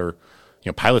it's other,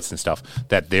 pilots and stuff,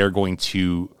 that they're going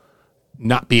to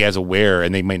not be as aware,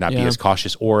 and they might not be as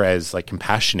cautious or as like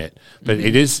compassionate. But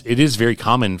it is very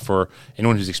common for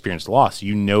anyone who's experienced loss.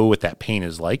 You know what that pain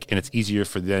is like, and it's easier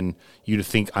for then you to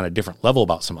think on a different level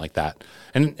about something like that.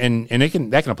 And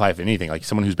that can apply for anything, like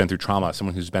someone who's been through trauma,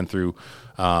 someone who's been through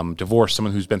divorce,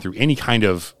 someone who's been through any kind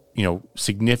of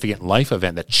significant life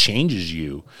event that changes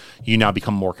you. You now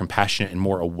become more compassionate and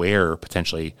more aware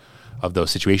potentially of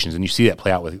those situations, and you see that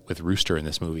play out with Rooster in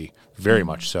this movie very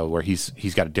much so, where he's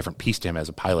got a different piece to him as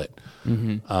a pilot.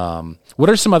 Mm-hmm. What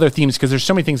are some other themes, because there's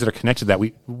so many things that are connected,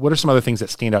 what are some other things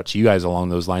that stand out to you guys along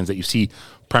those lines that you see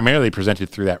primarily presented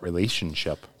through that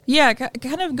relationship? Yeah,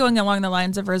 kind of going along the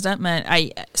lines of resentment,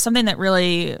 something that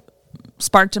really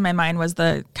sparked in my mind was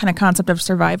the kind of concept of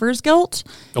survivor's guilt,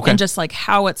 and just like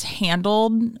how it's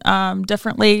handled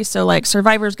differently. So like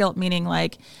survivor's guilt, meaning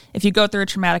like if you go through a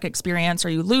traumatic experience or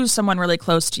you lose someone really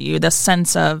close to you, this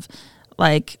sense of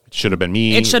like, it should have been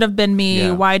me.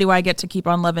 Yeah. Why do I get to keep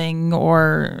on living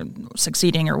or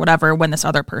succeeding or whatever when this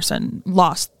other person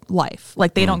lost life?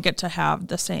 Like they don't get to have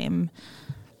the same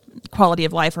quality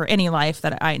of life or any life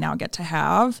that I now get to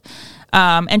have.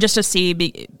 And just to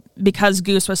see, because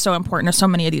Goose was so important to so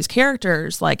many of these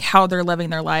characters, like how they're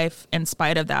living their life in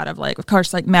spite of that, of like, of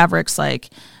course, like Maverick's like,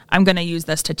 I'm going to use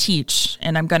this to teach,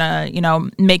 and I'm going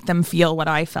to, make them feel what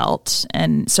I felt,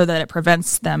 and so that it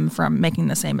prevents them from making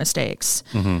the same mistakes.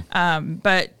 Mm-hmm.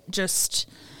 But just,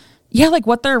 like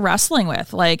what they're wrestling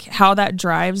with, like how that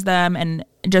drives them, and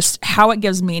just how it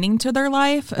gives meaning to their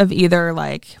life, of either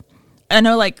like, I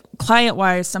know like client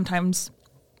wise, sometimes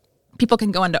people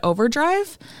can go into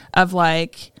overdrive of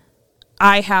like,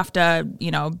 I have to,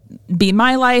 be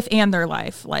my life and their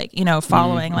life, like,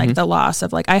 following like the loss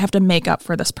of like, I have to make up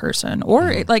for this person.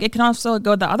 Or it can also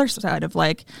go the other side of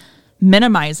like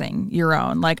minimizing your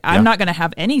own. Like, I'm not going to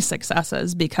have any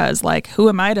successes because like, who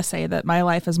am I to say that my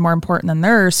life is more important than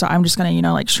theirs? So I'm just going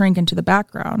to, like shrink into the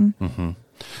background. Mm-hmm.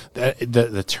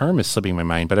 The term is slipping my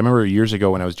mind, but I remember years ago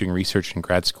when I was doing research in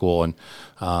grad school and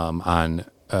on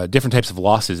different types of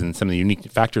losses and some of the unique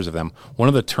factors of them. One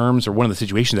of the terms or one of the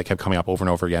situations that kept coming up over and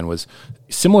over again was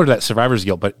similar to that survivor's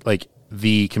guilt, but like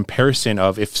the comparison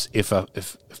of if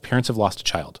parents have lost a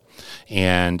child,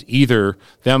 and either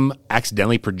them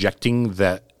accidentally projecting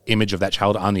the image of that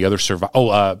child on the other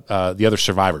the other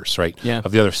survivors, right? Yeah.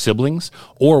 Of the other siblings,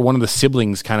 or one of the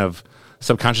siblings kind of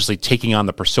subconsciously taking on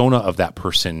the persona of that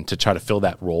person to try to fill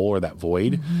that role or that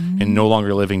void, and no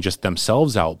longer living just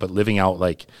themselves out, but living out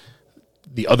like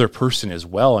the other person as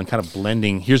well, and kind of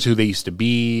blending, here's who they used to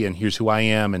be and here's who I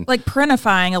am, and like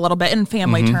parentifying a little bit in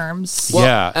family terms. Well,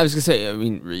 yeah. I was gonna say, I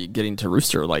mean, getting to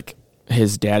Rooster, like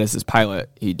his dad is his pilot.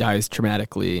 He dies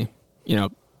traumatically.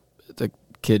 The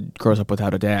kid grows up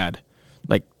without a dad.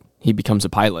 Like he becomes a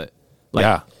pilot.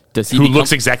 Like, does he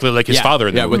looks exactly like his father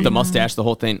in the movie. With the mustache, the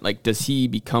whole thing. Like, does he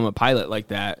become a pilot like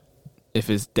that if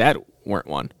his dad weren't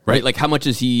one? Right? Like, how much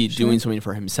is he doing something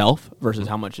for himself versus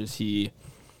how much is he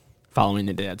following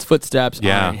in dad's footsteps,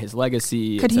 honoring his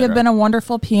legacy? Could he have been a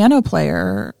wonderful piano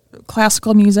player,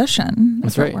 classical musician,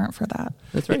 if it weren't for that?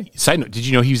 That's right. Side note, did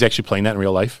you know he was actually playing that in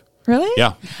real life? Really?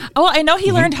 Yeah. Oh, I know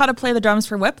he learned how to play the drums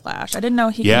for Whiplash. I didn't know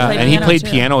he could play piano. And he played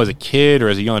piano as a kid or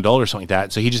as a young adult or something like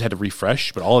that, so he just had to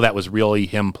refresh, but all of that was really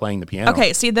him playing the piano.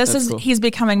 Okay, see, he's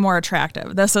becoming more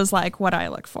attractive. This is like what I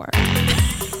look for.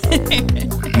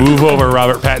 Move over,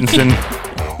 Robert Pattinson.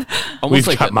 Almost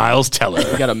We've got Miles Teller.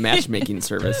 We got a matchmaking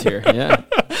service here. Yeah.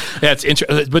 Yeah, it's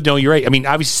interesting. But no, you're right. I mean,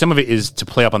 obviously, some of it is to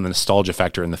play up on the nostalgia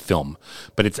factor in the film.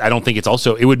 But I don't think it's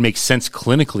also, it would make sense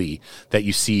clinically that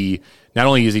you see, not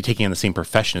only is he taking on the same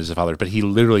profession as his father, but he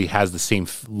literally has the same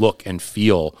look and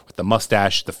feel with the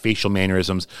mustache, the facial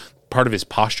mannerisms, part of his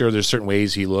posture. There's certain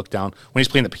ways he looked down. When he's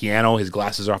playing the piano, his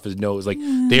glasses are off his nose. Like,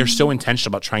 they are so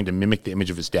intentional about trying to mimic the image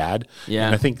of his dad. Yeah.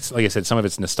 And I think, like I said, some of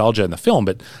it's nostalgia in the film,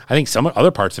 but I think some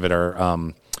other parts of it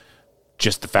are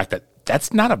just the fact that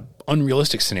that's not an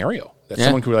unrealistic scenario. That's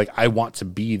someone who like, I want to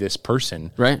be this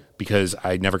person, right? Because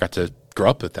I never got to grow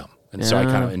up with them, and so I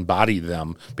kind of embody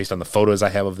them based on the photos I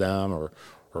have of them, or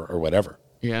whatever.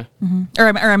 Yeah. Mm-hmm.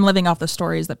 Or I'm living off the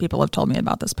stories that people have told me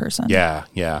about this person. Yeah.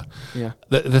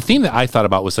 The theme that I thought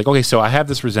about was like, okay, so I have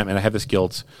this resentment, I have this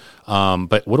guilt,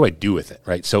 but what do I do with it,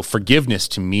 right? So forgiveness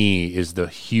to me is the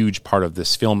huge part of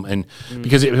this film, and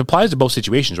because it applies to both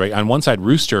situations, right? On one side,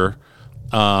 Rooster,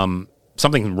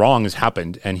 something wrong has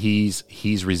happened, and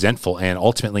he's resentful, and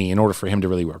ultimately, in order for him to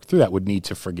really work through that, would need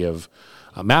to forgive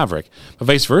Maverick. But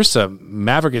vice versa,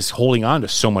 Maverick is holding on to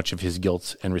so much of his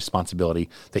guilt and responsibility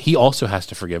that he also has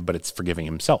to forgive, but it's forgiving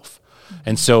himself.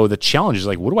 And so the challenge is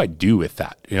like, what do I do with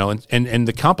that? You know, and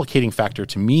the complicating factor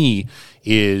to me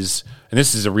is, and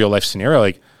this is a real life scenario,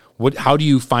 like how do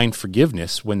you find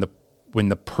forgiveness when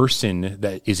the person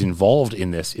that is involved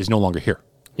in this is no longer here?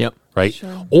 Yep. Right.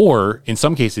 Sure. Or in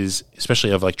some cases,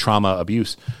 especially of like trauma,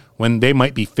 abuse, when they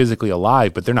might be physically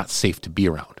alive, but they're not safe to be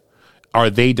around. Are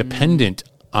they dependent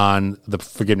on the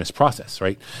forgiveness process,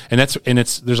 right? And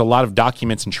there's a lot of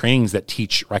documents and trainings that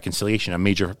teach reconciliation, a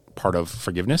major part of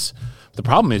forgiveness. The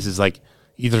problem is like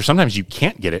either sometimes you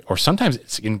can't get it, or sometimes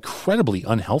it's incredibly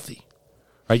unhealthy,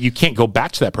 right? You can't go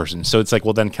back to that person. So it's like,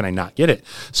 well, then can I not get it?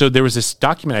 So there was this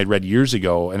document I'd read years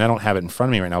ago, and I don't have it in front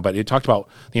of me right now, but it talked about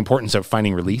the importance of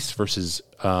finding release versus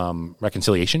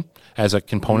reconciliation as a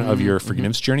component of your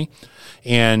forgiveness journey.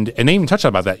 And they even touched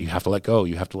about that. You have to let go,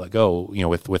 you know,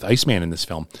 with Iceman in this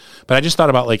film. But I just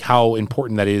thought about like how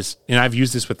important that is. And I've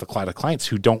used this with a lot of clients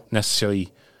who don't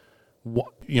necessarily,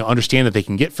 understand that they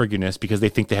can get forgiveness because they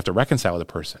think they have to reconcile with a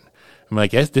person. I'm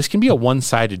like, yes, this can be a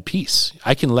one-sided piece.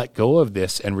 I can let go of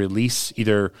this and release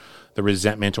either the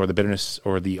resentment or the bitterness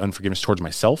or the unforgiveness towards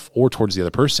myself or towards the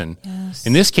other person. Yes.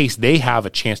 In this case, they have a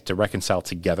chance to reconcile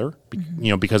together,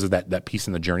 because of that piece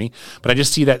in the journey. But I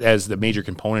just see that as the major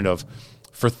component of,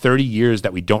 for 30 years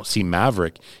that we don't see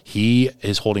Maverick, he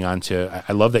is holding on to,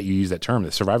 I love that you use that term,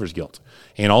 the survivor's guilt.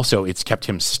 And also it's kept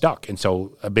him stuck. And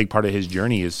so a big part of his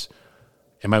journey is,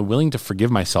 am I willing to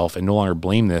forgive myself and no longer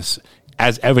blame this,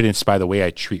 as evidenced by the way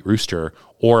I treat Rooster,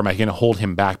 or am I going to hold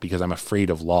him back because I'm afraid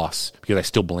of loss, because I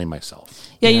still blame myself?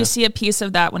 Yeah, you see a piece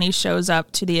of that when he shows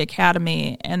up to the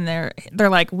academy, and they're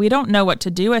like, we don't know what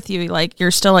to do with you. Like, you're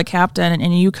still a captain,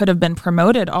 and you could have been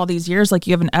promoted all these years. Like,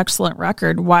 you have an excellent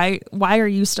record. Why are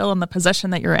you still in the position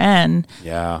that you're in?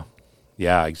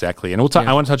 Yeah, exactly. And we'll talk.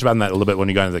 I want to touch about that a little bit when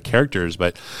we go into the characters.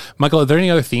 But Michael, are there any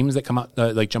other themes that come out,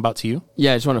 jump out to you?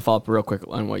 Yeah, I just want to follow up real quick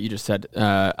on what you just said.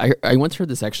 I once heard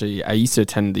this actually. I used to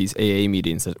attend these AA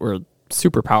meetings that were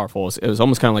super powerful. It was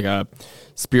almost kind of like a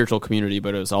spiritual community,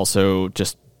 but it was also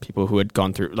just people who had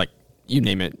gone through, like, you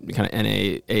name it, kind of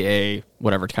NA, AA,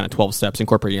 whatever, kind of 12 steps,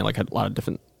 incorporating like a lot of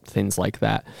different things like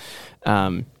that.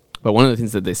 But one of the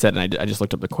things that they said, and I just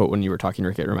looked up the quote when you were talking,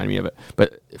 Rick, it reminded me of it,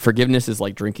 but forgiveness is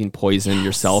like drinking poison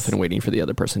yourself and waiting for the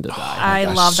other person to die. I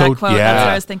love that quote. Yeah. That's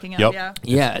what I was thinking of.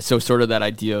 Yeah. So sort of that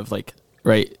idea of like,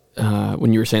 right,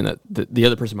 when you were saying that the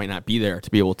other person might not be there to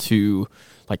be able to,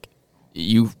 like,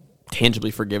 you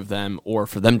tangibly forgive them, or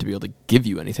for them to be able to give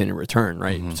you anything in return,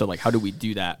 right? Mm-hmm. So like, how do we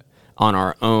do that on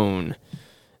our own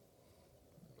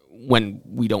when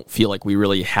we don't feel like we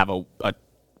really have a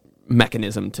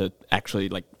mechanism to actually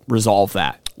like resolve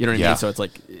that? You know what I mean? So it's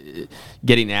like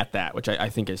getting at that, which I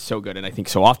think is so good. And I think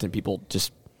so often people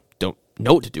just don't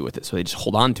know what to do with it. So they just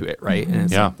hold on to it. Right. Mm-hmm. And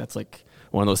it's like, that's like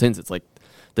one of those things. It's like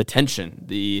the tension,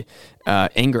 the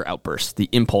anger outbursts, the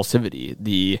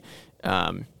impulsivity,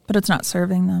 but it's not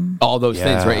serving them. All those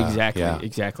things. Right.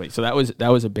 Exactly. So that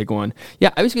was a big one.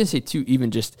 Yeah. I was going to say too,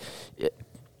 even just,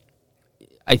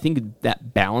 I think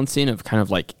that balancing of kind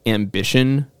of like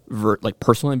ambition, like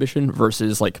personal ambition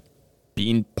versus like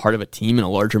being part of a team in a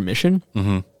larger mission.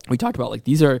 Mm-hmm. We talked about like,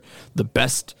 these are the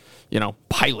best,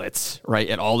 pilots, right,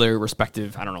 at all their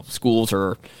respective, schools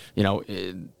or,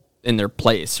 in their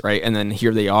place. Right. And then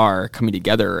here they are coming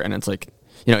together, and it's like,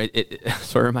 it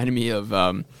sort of reminded me of,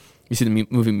 you see the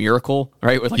movie Miracle,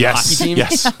 right? With like a hockey team.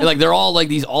 Yes. Like they're all like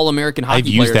these all-American hockey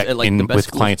players. I've used that at, like, with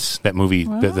clients, that movie,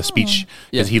 the speech,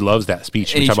 because he loves that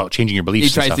speech. We talk about changing your beliefs.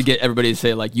 He tries to get everybody to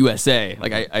say like USA.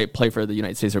 Like I play for the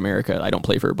United States of America. I don't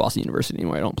play for Boston University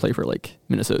anymore. I don't play for like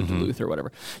Minnesota Duluth or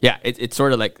whatever. Yeah, it's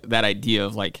sort of like that idea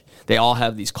of like they all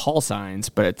have these call signs,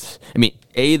 but it's,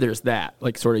 there's that,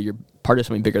 like sort of you're part of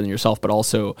something bigger than yourself, but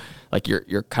also like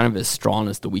you're kind of as strong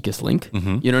as the weakest link.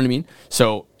 Mm-hmm. You know what I mean?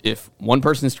 So if one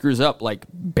person screws up, like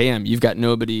bam, you've got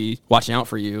nobody watching out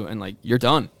for you, and like you're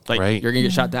done. Like you're gonna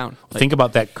get shot down. Like, think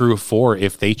about that crew of four.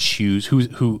 If they choose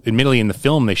who admittedly in the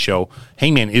film they show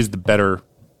Hangman is the better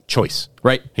choice.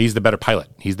 Right. He's the better pilot.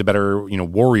 He's the better,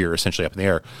 warrior essentially up in the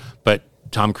air. But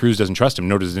Tom Cruise doesn't trust him,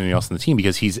 nor does anyone else on the team,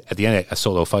 because he's at the end a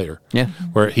solo fighter. Yeah.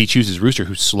 Where he chooses Rooster,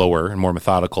 who's slower and more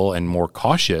methodical and more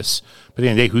cautious. But at the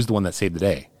end of the day, who's the one that saved the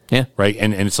day? Yeah. Right.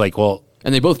 And it's like, well,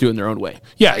 and they both do it in their own way.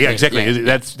 Yeah, exactly.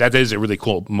 Yeah. That is a really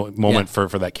cool moment for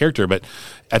that character. But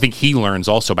I think he learns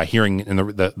also by hearing in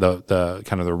the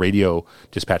kind of the radio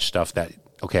dispatch stuff that,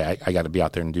 okay, I got to be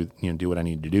out there and do what I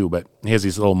need to do. But he has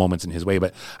these little moments in his way.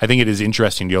 But I think it is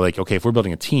interesting to go like, okay, if we're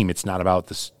building a team, it's not about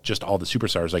this just all the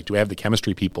superstars. Like, do we have the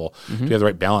chemistry people? Do we have the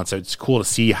right balance? It's cool to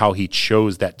see how he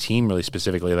chose that team really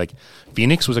specifically. Like,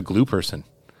 Phoenix was a glue person.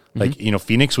 Like,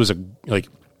 Phoenix was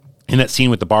in that scene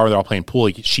with the bar where they're all playing pool,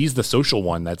 like, she's the social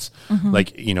one that's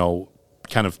like,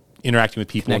 kind of interacting with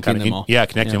people and kind of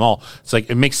connecting them all. It's like,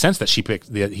 it makes sense that he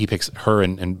picks her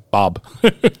and Bob.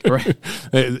 Right.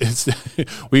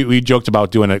 We joked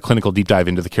about doing a clinical deep dive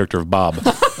into the character of Bob.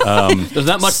 There's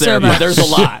not much there, but there's a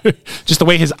lot. Just the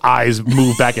way his eyes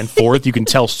move back and forth, you can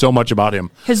tell so much about him.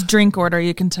 His drink order,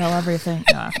 you can tell everything.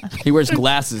 He wears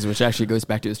glasses, which actually goes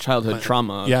back to his childhood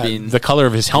trauma. Yeah, the color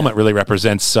of his helmet really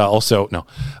represents but so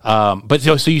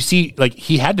you see, like,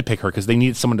 he had to pick her because they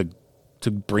needed someone to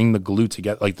bring the glue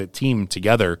together, like the team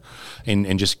together,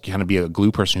 and just kind of be a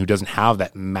glue person who doesn't have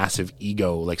that massive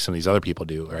ego like some of these other people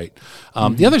do, right?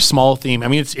 The other small theme, I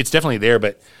mean, it's definitely there,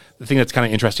 but the thing that's kind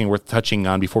of interesting, worth touching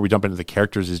on before we jump into the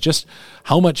characters, is just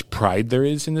how much pride there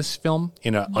is in this film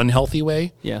in an unhealthy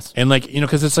way. Yes. And like,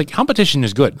 because it's like competition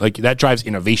is good. Like, that drives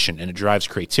innovation and it drives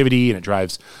creativity and it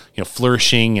drives,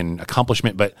 flourishing and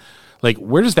accomplishment. But like,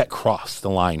 where does that cross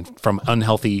the line from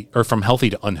unhealthy or from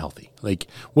healthy to unhealthy? Like,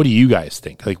 what do you guys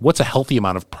think? Like, what's a healthy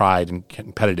amount of pride and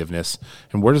competitiveness,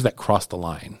 and where does that cross the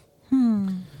line?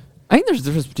 I think there's a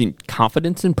difference between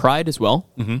confidence and pride as well,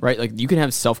 right? Like, you can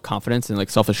have self-confidence and like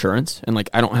self-assurance, and like,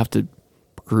 I don't have to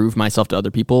prove myself to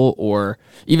other people or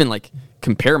even like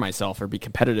compare myself or be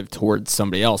competitive towards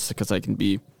somebody else, because I can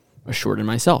be assured in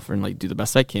myself and like do the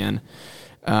best I can.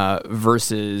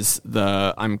 Versus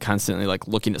I'm constantly like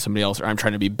looking at somebody else, or I'm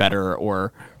trying to be better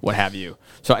or what have you.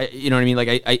 So you know what I mean?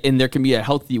 Like and there can be a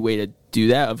healthy way to do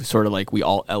that, of sort of like we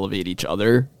all elevate each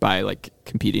other by like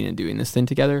competing and doing this thing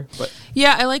together. But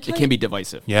yeah, I like it can be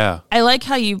divisive. Yeah, I like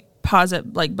how you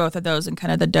posit like both of those and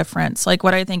kind of the difference. Like,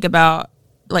 what I think about,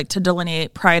 like, to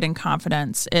delineate pride and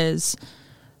confidence is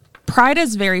pride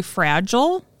is very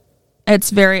fragile.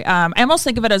 It's very, I almost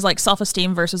think of it as like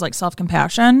self-esteem versus like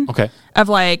self-compassion. Okay. Of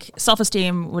like,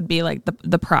 self-esteem would be like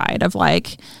the pride of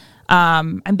like,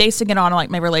 I'm basing it on like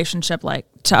my relationship, like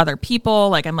to other people.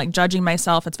 Like, I'm like judging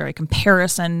myself. It's very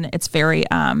comparison. It's very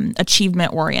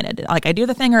achievement oriented. Like, I do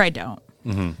the thing or I don't.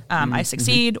 I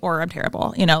succeed or I'm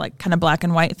terrible, like kind of black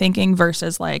and white thinking,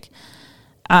 versus like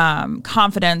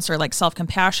confidence or like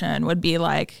self-compassion would be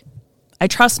like, I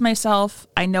trust myself.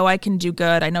 I know I can do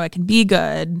good. I know I can be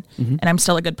good. And I'm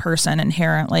still a good person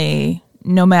inherently,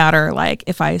 no matter like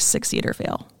if I succeed or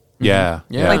fail. Yeah.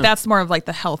 Like, that's more of like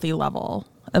the healthy level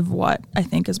of what I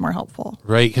think is more helpful.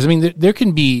 Right. Because I mean, there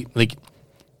can be like,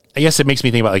 I guess it makes me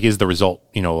think about like, is the result,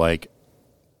 does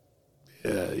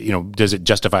it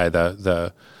justify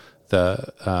the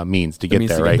means to get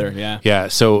there, right? Yeah.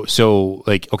 So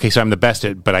like, okay, so I'm the best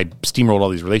at, but I steamrolled all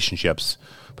these relationships,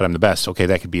 but I'm the best. Okay,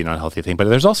 that could be an unhealthy thing. But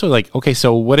there's also like, okay,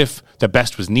 so what if the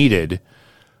best was needed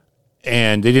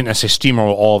and they didn't necessarily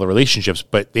steamroll all the relationships,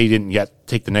 but they didn't yet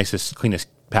take the nicest, cleanest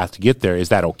path to get there? Is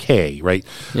that okay, right?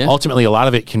 Yeah. Ultimately, a lot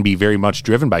of it can be very much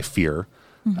driven by fear.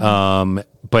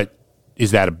 But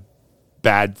is that a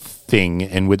bad thing?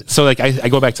 And I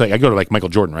go back to I go to like Michael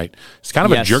Jordan, right? It's kind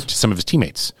of a jerk to some of his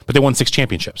teammates, but they won 6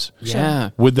 championships. Yeah.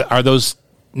 Are those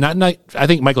not? I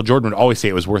think Michael Jordan would always say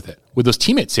it was worth it. Would those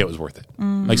teammates say it was worth it?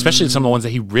 Like, especially some of the ones that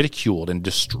he ridiculed and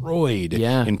destroyed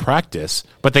in practice,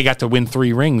 but they got to win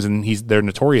 3 rings and they're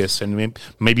notorious and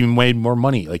maybe made more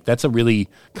money. Like, that's a really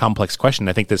complex question.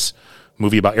 I think this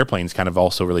movie about airplanes kind of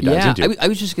also really dives into. I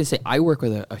was just gonna say, I work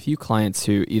with a few clients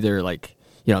who either like,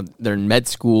 they're in med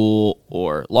school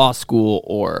or law school,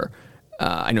 or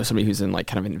I know somebody who's in like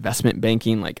kind of investment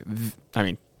banking. Like, I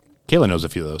mean, Kayla knows a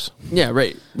few of those. Yeah,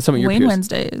 right. Some of your Wayne peers.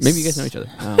 Wednesdays. Maybe you guys know each other.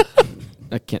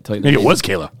 I can't tell you. Maybe it was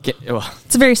Kayla.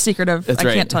 It's very secretive. That's I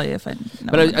right. can't tell you if I know.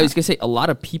 But I was going to say, a lot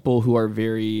of people who are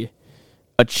very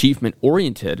achievement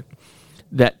oriented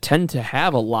that tend to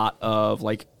have a lot of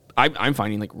like, I'm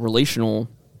finding like relational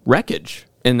wreckage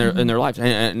in their lives,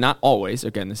 and not always.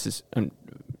 Again, this is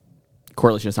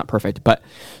correlation is not perfect, but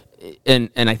and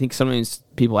I think sometimes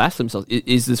people ask themselves,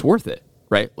 is this worth it?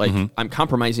 Right? Like, I'm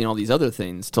compromising all these other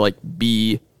things to like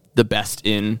be the best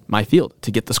in my field,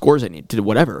 to get the scores I need, to do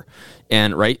whatever.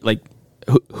 And right, like,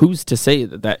 who's to say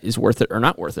that is worth it or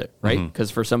not worth it? Right?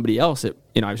 Because for somebody else, I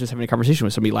was just having a conversation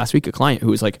with somebody last week, a client who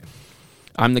was like,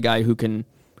 I'm the guy who can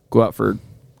go out for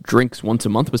drinks once a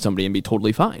month with somebody and be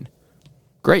totally fine.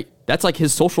 Great. That's like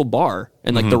his social bar.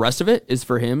 And like the rest of it is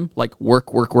for him, like work,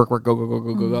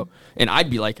 go. And I'd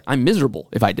be like, I'm miserable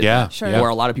if I did that. Sure. Or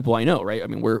a lot of people I know, right? I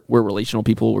mean, we're relational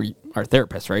people. We are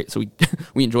therapists, right? So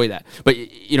we enjoy that. But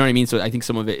you know what I mean? So I think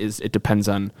some of it depends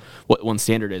on what one's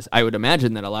standard is. I would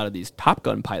imagine that a lot of these Top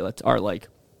Gun pilots are like,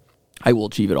 I will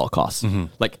achieve at all costs.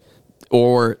 Like,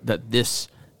 or that this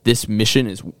mission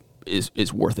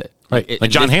is worth it. Right.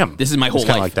 Like John Hamm. This is my whole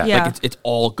life. Like that. Yeah. Like it's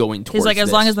all going towards He's like, as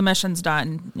this. long as the mission's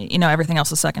done, everything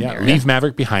else is secondary. Leave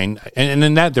Maverick behind, and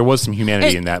in that there was some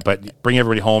humanity in that, but bring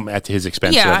everybody home at his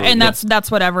expense. Yeah, and that's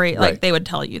what they would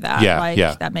tell you that.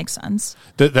 Yeah. That makes sense.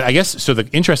 I guess so. The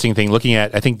interesting thing, looking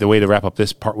at, I think the way to wrap up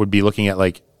this part would be looking at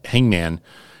like Hangman.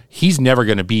 He's never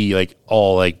going to be like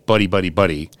all like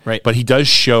buddy, right? But he does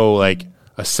show like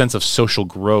a sense of social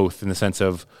growth in the sense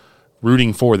of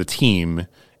rooting for the team.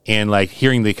 And like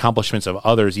hearing the accomplishments of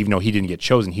others, even though he didn't get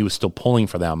chosen, he was still pulling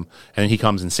for them. And then he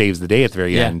comes and saves the day at the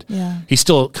very end. Yeah. He's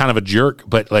still kind of a jerk,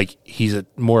 but like he's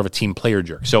more of a team player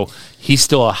jerk. So he's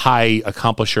still a high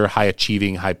accomplisher, high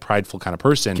achieving, high prideful kind of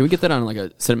person. Can we get that on like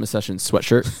a Cinema Session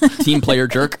sweatshirt? Team player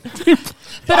jerk.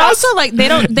 But also like they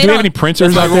don't Do we have any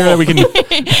printers out there that we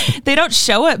can? They don't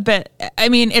show it, but I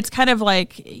mean it's kind of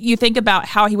like you think about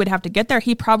how he would have to get there.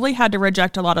 He probably had to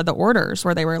reject a lot of the orders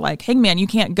where they were like, Hangman, you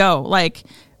can't go. Like,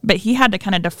 but he had to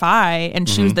kind of defy and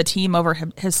choose the team over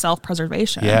his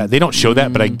self-preservation. Yeah, they don't show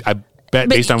that, but I bet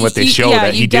based on what they show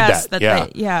that he did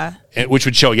that. And which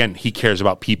would show, again, he cares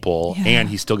about people and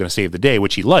he's still going to save the day,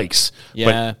 which he likes. Yeah.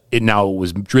 But it now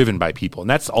was driven by people. And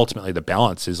that's ultimately the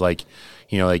balance is like,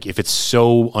 like if it's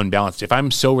so unbalanced, if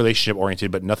I'm so relationship oriented,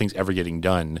 but nothing's ever getting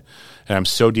done, and I'm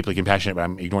so deeply compassionate, but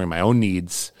I'm ignoring my own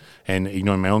needs and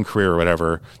ignoring my own career or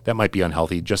whatever, that might be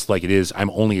unhealthy. Just like it is,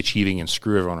 I'm only achieving and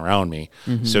screw everyone around me.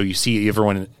 So you see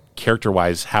everyone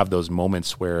character-wise have those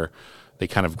moments where they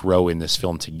kind of grow in this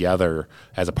film together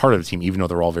as a part of the team, even though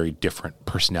they're all very different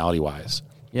personality-wise.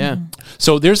 Yeah.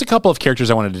 So there's a couple of characters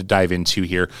I wanted to dive into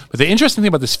here. But the interesting thing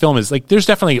about this film is like there's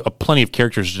definitely plenty of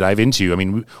characters to dive into. I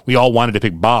mean, we all wanted to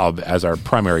pick Bob as our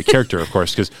primary character, of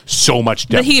course, because so much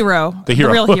depth. The real hero.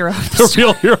 The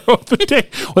real hero of the day.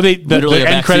 Well, the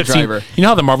end credit scene. You know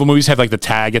how the Marvel movies have like the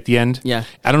tag at the end? Yeah.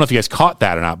 I don't know if you guys caught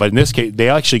that or not, but in this case, they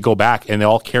actually go back and they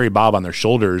all carry Bob on their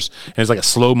shoulders, and it's like a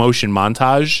slow motion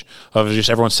montage of just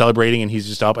everyone celebrating, and he's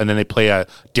just up, and then they play a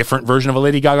different version of a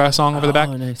Lady Gaga song over the back.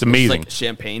 Nice. It's amazing. It's like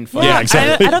champagne fun. Yeah,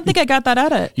 exactly. I don't think I got that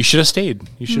at it. You should have stayed.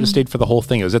 You should have stayed for the whole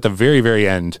thing. It was at the very, very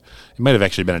end. It might have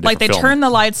actually been a different Like they film. turned the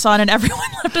lights on and everyone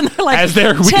left and they're like As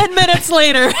they're 10 minutes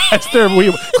later. As they're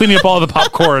cleaning up all the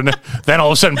popcorn, then all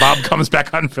of a sudden Bob comes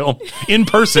back on film in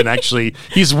person. Actually,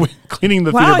 he's cleaning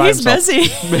the theater by Wow, he's himself.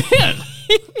 busy.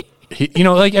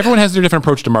 Like everyone has their different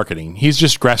approach to marketing. He's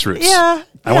just grassroots. Yeah.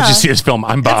 I want you to see this film.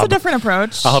 I'm Bob. That's a different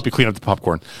approach. I'll help you clean up the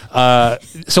popcorn.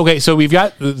 So we've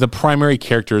got the primary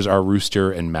characters are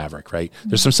Rooster and Maverick, right?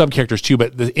 There's some sub characters too,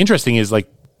 but the interesting is like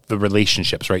the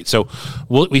relationships, right? So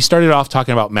we started off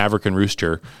talking about Maverick and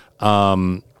Rooster.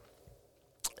 I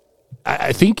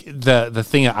think the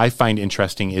thing that I find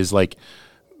interesting is like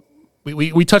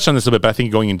we touched on this a little bit, but I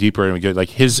think going in deeper and we go like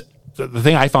the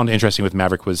thing I found interesting with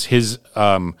Maverick was his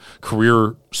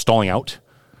career stalling out.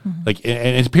 Like,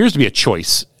 and it appears to be a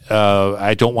choice.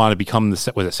 I don't want to become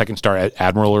a second star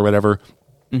admiral or whatever.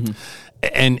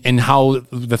 And how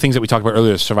the things that we talked about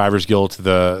earlier, the survivor's guilt,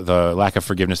 the lack of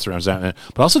forgiveness around that,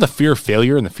 but also the fear of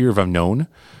failure and the fear of unknown.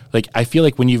 Like, I feel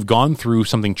like when you've gone through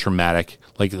something traumatic,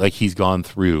 like he's gone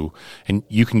through, and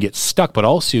you can get stuck, but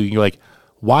also you're like,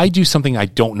 why do something I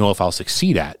don't know if I'll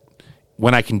succeed at?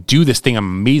 When I can do this thing I'm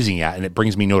amazing at and it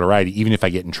brings me notoriety, even if I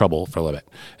get in trouble for a little bit.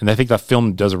 And I think the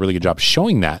film does a really good job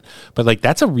showing that. But like,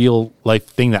 that's a real life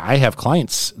thing that I have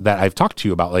clients that I've talked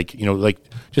to about, like,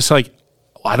 just like,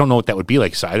 I don't know what that would be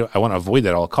like. So I want to avoid that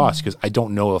at all costs because I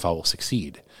don't know if I will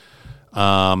succeed.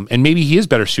 And maybe he is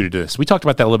better suited to this. We talked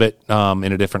about that a little bit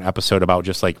in a different episode about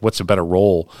just like, what's a better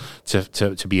role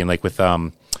to be in, like with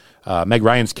Meg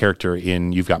Ryan's character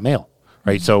in You've Got Mail.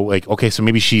 Right. So like, okay, so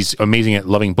maybe she's amazing at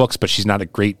loving books, but she's not a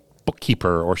great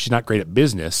bookkeeper or she's not great at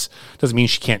business. Doesn't mean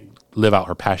she can't live out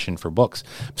her passion for books.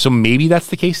 So maybe that's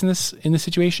the case in this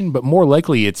situation, but more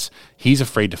likely he's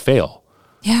afraid to fail.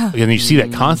 Yeah. And you see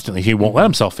that constantly. He won't let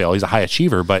himself fail. He's a high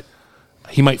achiever, but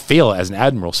he might fail as an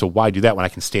admiral. So why do that when I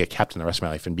can stay a captain the rest of my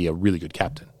life and be a really good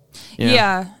captain?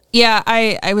 Yeah.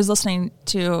 I was listening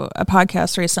to a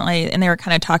podcast recently and they were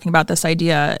kind of talking about this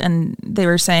idea and they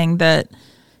were saying that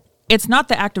it's not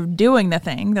the act of doing the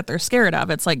thing that they're scared of.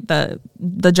 It's like the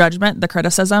judgment, the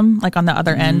criticism, like on the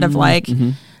other end of like,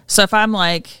 so if I'm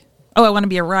like, oh, I want to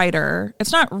be a writer.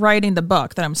 It's not writing the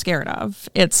book that I'm scared of.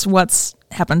 It's what's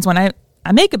happens when I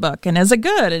make a book, and is it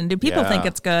good? And do people think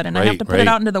it's good? And I have to put it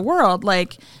out into the world.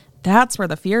 Like, that's where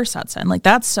the fear sets in. Like,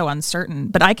 that's so uncertain.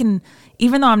 But I can,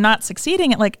 even though I'm not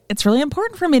succeeding, it's really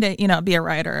important for me to, be a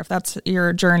writer if that's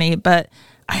your journey. But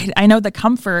I know the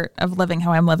comfort of living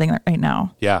how I'm living right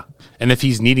now. Yeah. And if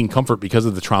he's needing comfort because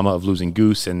of the trauma of losing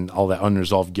Goose and all that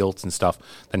unresolved guilt and stuff,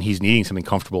 then he's needing something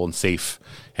comfortable and safe.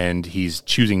 And he's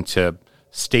choosing to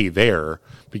stay there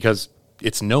because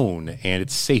it's known and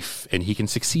it's safe and he can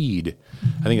succeed.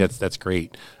 I think that's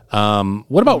great.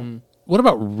 What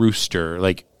about Rooster?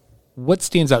 Like, what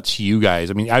stands out to you guys?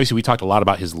 I mean, obviously we talked a lot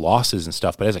about his losses and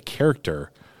stuff, but as a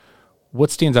character, what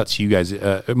stands out to you guys?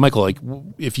 Michael, like,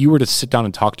 if you were to sit down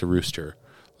and talk to Rooster,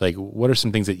 like, what are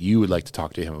some things that you would like to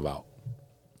talk to him about?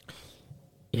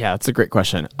 Yeah, that's a great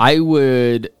question. I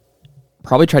would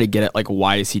probably try to get at, like,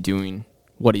 why is he doing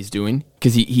what he's doing?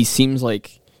 Because he seems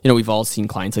like, we've all seen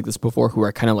clients like this before who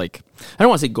are kind of like, I don't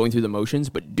want to say going through the motions,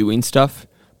 but doing stuff.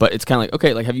 But it's kind of like,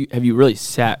 okay, like, have you really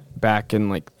sat back and,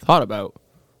 like, thought about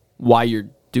why you're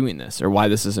doing this or why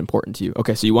this is important to you?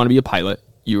 Okay, so you want to be a pilot.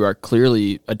 You are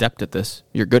clearly adept at this.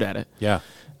 You're good at it. Yeah.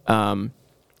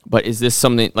 But is this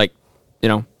something like,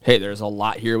 hey, there's a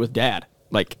lot here with Dad.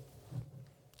 Like,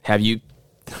 have you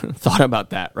thought about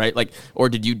that, right? Like, or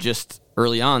did you just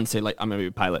early on say, like, I'm going to be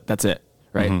a pilot. That's it,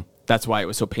 right? Mm-hmm. That's why it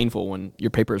was so painful when your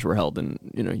papers were held and,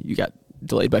 you got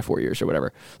delayed by 4 years or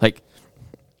whatever. Like,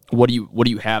 what do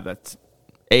you have that's,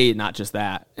 not just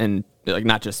that, and, like,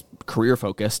 not just career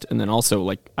focused, and then also,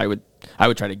 like, I would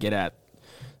try to get at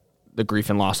the grief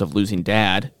and loss of losing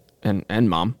Dad and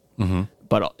Mom, mm-hmm.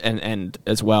 but and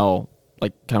as well,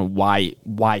 like, kind of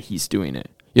why he's doing it.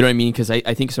 You know what I mean? Because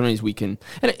I think sometimes we can,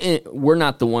 and we're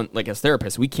not the one, like, as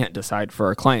therapists, we can't decide for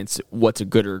our clients what's a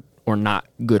good or not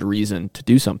good reason to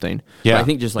do something. Yeah. But I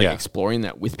think just, like, exploring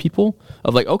that with people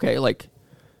of, like, okay, like,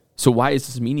 so why is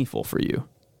this meaningful for you?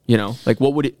 Like,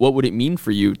 what would it mean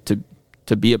for you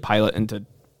to be a pilot and to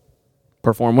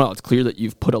perform well? It's clear that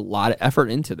you've put a lot of effort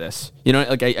into this.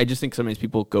 Like, I just think sometimes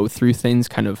people go through things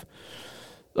kind of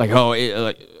like,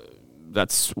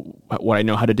 that's what I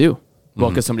know how to do. Well,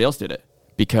 because somebody else did it,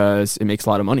 because it makes a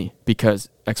lot of money, because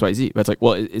XYZ. But it's like,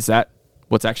 well, is that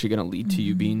what's actually going to lead to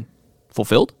you being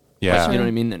fulfilled? Yeah. You know what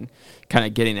I mean? And kind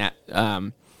of getting at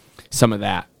some of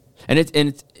that. And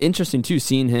it's interesting too,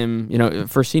 seeing him,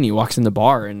 first scene, he walks in the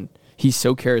bar and he's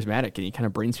so charismatic and he kind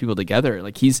of brings people together.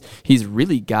 Like, he's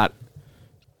really got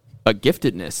a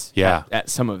giftedness at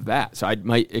some of that. So I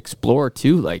might explore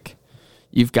too, like,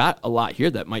 you've got a lot here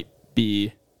that might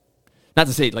be, not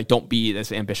to say, like, don't be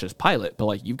this ambitious pilot, but,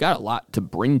 like, you've got a lot to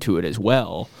bring to it as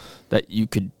well that you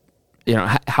could,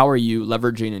 how are you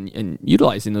leveraging and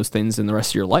utilizing those things in the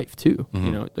rest of your life too?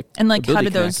 Mm-hmm. And, like, how do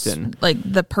those, like,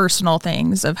 the personal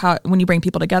things of how, when you bring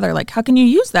people together, like, how can you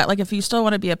use that? Like, if you still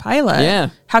want to be a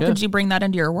pilot, how could you bring that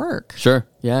into your work? Sure.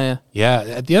 Yeah.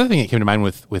 The other thing that came to mind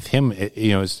with him,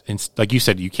 is like you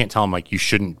said, you can't tell him, like, you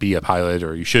shouldn't be a pilot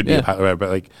or you should be a pilot, but,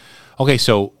 like, okay,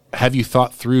 so have you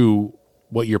thought through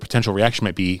what your potential reaction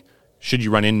might be should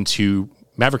you run into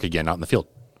Maverick again out in the field?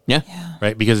 Yeah.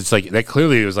 Right? Because it's like, that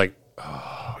clearly was like,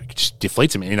 it just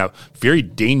deflates him in a very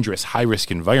dangerous, high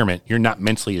risk environment. You're not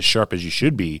mentally as sharp as you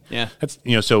should be. Yeah. That's,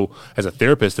 so as a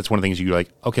therapist, that's one of the things you're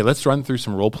like, okay, let's run through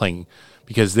some role playing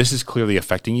because this is clearly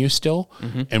affecting you still.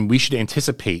 Mm-hmm. And we should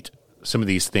anticipate some of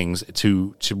these things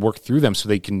to work through them so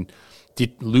they can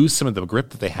lose some of the grip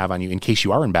that they have on you in case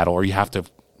you are in battle or you have to,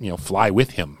 fly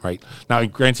with him. Right. Now,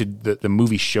 granted, the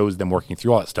movie shows them working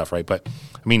through all that stuff. Right. But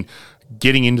I mean,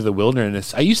 getting into the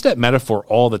wilderness. I use that metaphor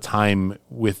all the time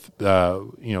with,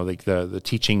 like the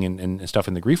teaching and stuff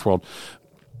in the grief world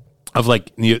of,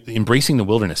 like, embracing the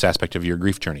wilderness aspect of your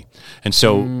grief journey. And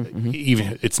so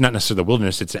even it's not necessarily the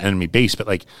wilderness, it's an enemy base, but,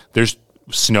 like, there's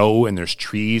snow and there's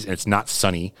trees and it's not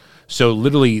sunny. So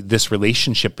literally this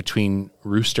relationship between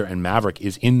Rooster and Maverick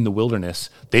is in the wilderness.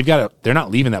 They're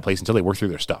not leaving that place until they work through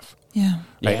their stuff. Yeah.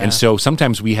 Right? And so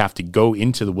sometimes we have to go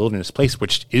into the wilderness place,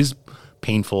 which is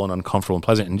painful and uncomfortable and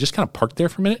pleasant, and just kind of park there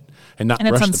for a minute and not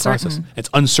rush the process. It's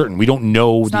uncertain. We don't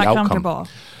know the outcome. Comfortable.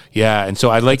 Yeah, and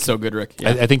so that's so good, Rick. Yeah.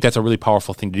 I think that's a really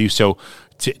powerful thing to do. So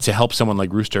to help someone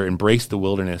like Rooster embrace the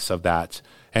wilderness of that,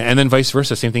 and then vice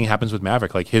versa, same thing happens with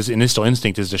Maverick. Like, his initial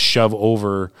instinct is to shove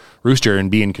over Rooster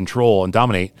and be in control and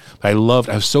dominate. But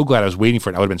I was so glad I was waiting for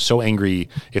it. I would have been so angry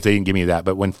if they didn't give me that.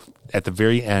 But when at the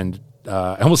very end,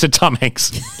 I almost said Tom Hanks,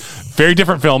 very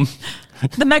different film.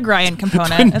 The Meg Ryan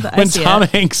component. when Tom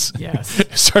Hanks Yes.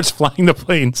 starts flying the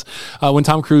planes, when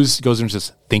Tom Cruise goes in and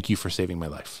says, "Thank you for saving my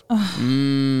life."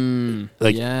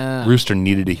 Rooster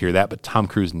needed to hear that, but Tom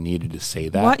Cruise needed to say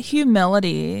that. What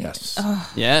humility. Yes.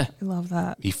 Yeah. I love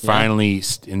that. He finally,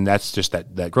 and that's just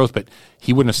that growth, but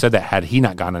he wouldn't have said that had he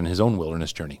not gone on his own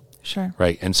wilderness journey. Sure.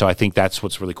 Right. And so I think that's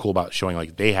what's really cool about showing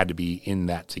like they had to be in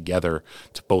that together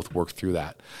to both work through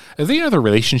that. Are there any other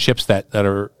relationships that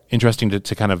are interesting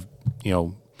to kind of,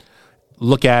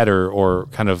 look at or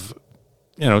kind of,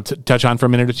 touch on for a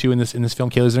minute or two in this film,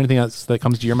 Kayla? Is there anything else that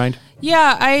comes to your mind?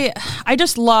 Yeah, I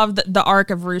just love the arc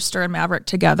of Rooster and Maverick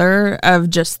together, of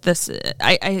just this.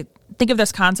 I think of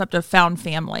this concept of found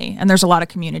family, and there's a lot of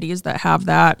communities that have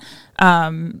that.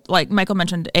 Like Michael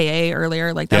mentioned AA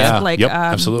earlier, like that's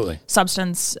absolutely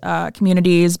substance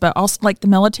communities, but also like the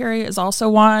military is also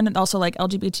one, and also like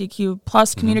LGBTQ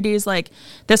plus communities, like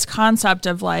this concept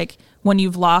of like when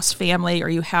you've lost family or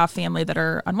you have family that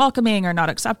are unwelcoming or not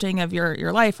accepting of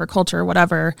your life or culture or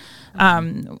whatever,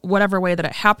 whatever way that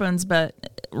it happens. But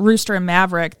Rooster and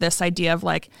Maverick, this idea of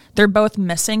like they're both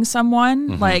missing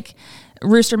someone, like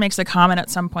Rooster makes a comment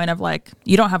at some point of like,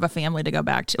 you don't have a family to go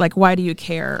back to. Like, why do you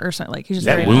care? Or something like he's just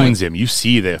that wounds him. You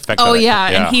see the effect. Oh of it. Yeah.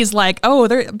 And he's like,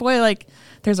 like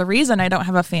there's a reason I don't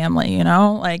have a family.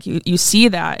 Like you see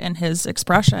that in his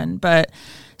expression. But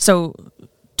so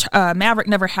Maverick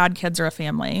never had kids or a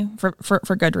family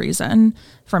for good reason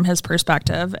from his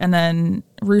perspective. And then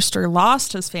Rooster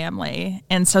lost his family,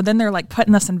 and so then they're like put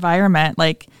in this environment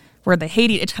like where they hate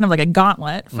it's kind of like a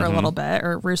gauntlet for a little bit,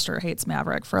 or Rooster hates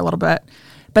Maverick for a little bit.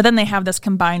 But then they have this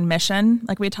combined mission,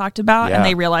 like we talked about, and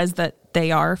they realize that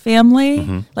they are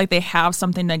family. Like they have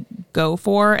something to go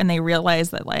for, and they realize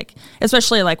that, like,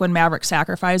 especially like when Maverick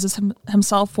sacrifices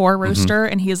himself for Rooster,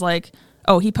 and he's like,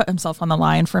 oh, he put himself on the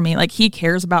line for me. Like he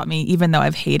cares about me, even though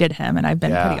I've hated him and I've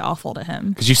been pretty awful to him.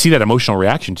 Because you see that emotional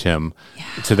reaction to him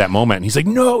to that moment, and he's like,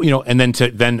 no, and then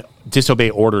to disobey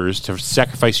orders, to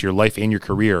sacrifice your life and your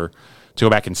career to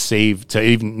go back and save.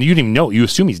 You didn't even know. You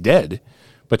assume he's dead,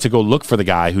 but to go look for the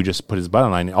guy who just put his butt on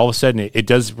line. All of a sudden, it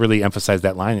does really emphasize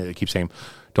that line. It keeps saying,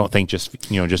 "Don't think, just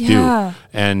do."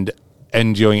 And at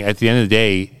the end of the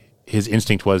day, his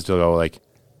instinct was to go like,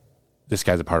 this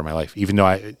guy's a part of my life. Even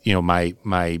though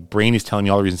my brain is telling me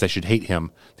all the reasons I should hate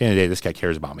him, at the end of the day, this guy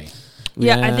cares about me.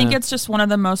 Yeah, I think it's just one of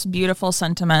the most beautiful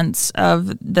sentiments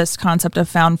of this concept of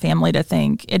found family, to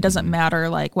think it doesn't matter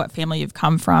like what family you've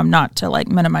come from, not to like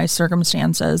minimize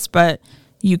circumstances, but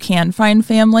you can find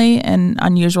family in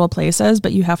unusual places,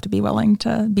 but you have to be willing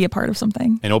to be a part of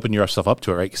something. And open yourself up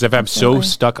to it, right? Because if I'm so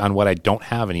stuck on what I don't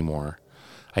have anymore,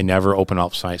 I never open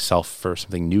up myself for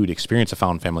something new to experience a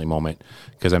found family moment,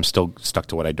 because I'm still stuck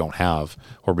to what I don't have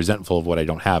or resentful of what I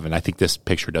don't have. And I think this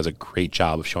picture does a great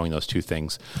job of showing those two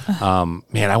things. Man,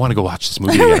 I want to go watch this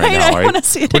movie again right now. Right?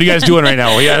 What are you guys doing right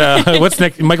now? We got, what's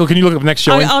next? Michael, can you look up next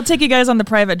showing? I'll take you guys on the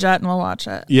private jet and we'll watch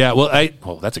it. Yeah,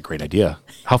 well, that's a great idea.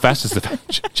 How fast does the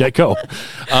jet go?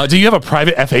 Do you have a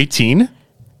private F-18?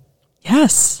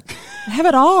 Yes. I have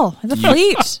it all. I have a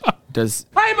fleet.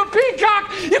 I'm a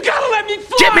peacock! You gotta let me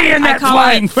fly! Get me in that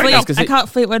flying plane! I call it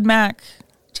Fleetwood Mac.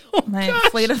 My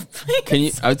fleet of planes. Can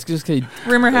you? I was just gonna.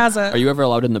 Rumor has it. Are you ever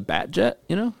allowed in the Bat Jet?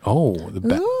 Oh, the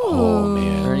Bat. Oh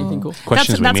man. Or anything cool?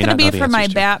 Questions that's going to be for my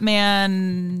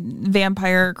Batman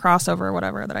vampire crossover or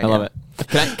whatever that I do. I love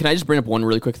it. Can I just bring up one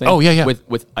really quick thing? Oh yeah.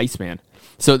 With Iceman.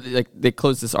 So like they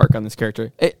closed this arc on this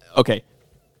character. Okay.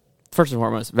 First and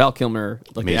foremost, Val Kilmer,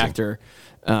 like Amazing. the actor,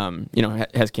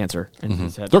 has cancer and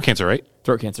he's had throat cancer, right?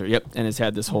 Throat cancer, yep, and has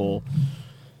had this whole.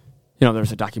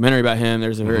 There's a documentary about him.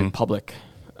 There's a very public.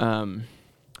 I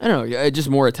don't know, just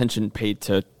more attention paid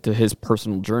to his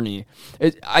personal journey.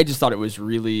 I just thought it was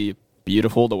really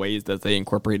beautiful the ways that they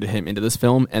incorporated him into this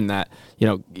film, and that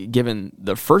given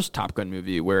the first Top Gun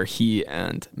movie where he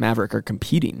and Maverick are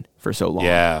competing for so long,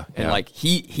 like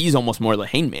he's almost more the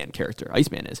Hangman character,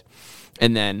 Iceman is,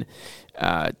 and then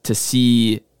to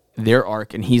see their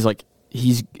arc, and he's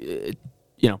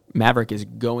Maverick is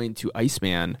going to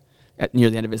Iceman near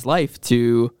the end of his life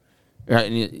to,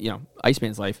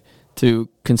 Iceman's life, to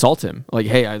consult him, like,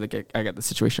 hey, I got the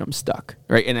situation, I'm stuck,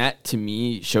 right? And that to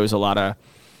me shows a lot of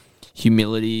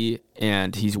humility,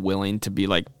 and he's willing to be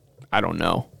like, I don't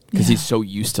know, because he's so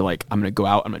used to like, I'm gonna go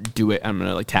out, I'm gonna do it, I'm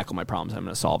gonna like tackle my problems, I'm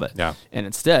gonna solve it. Yeah. And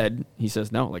instead he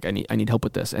says, no, like I need help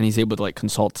with this, and he's able to like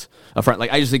consult a friend.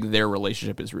 Like I just think their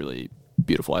relationship is really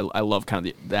beautiful. I love kind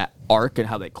of that arc and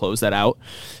how they close that out.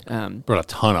 Brought a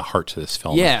ton of heart to this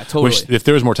film. Yeah, totally. Which, if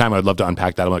there was more time, I'd love to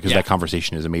unpack that a little, because that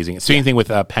conversation is amazing. Same thing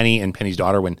with Penny and Penny's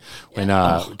daughter when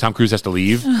Tom Cruise has to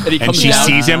leave and she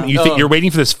sees him. You're waiting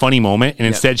for this funny moment, and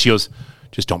instead she goes,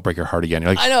 just don't break her heart again.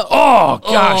 You're like, I know. Oh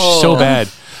gosh, so bad.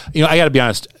 You know, I got to be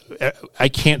honest. I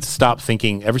can't stop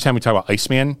thinking every time we talk about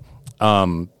Iceman.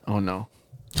 Oh no!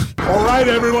 All right,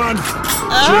 everyone.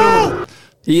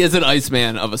 He is an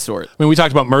Iceman of a sort. I mean, we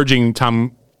talked about merging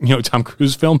Tom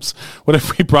Cruise films. What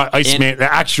if we brought Iceman,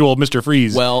 the actual Mr.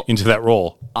 Freeze, into that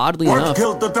role? Oddly What enough,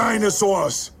 killed the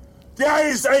dinosaurs? The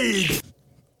Ice Age.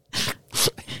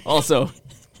 also,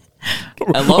 I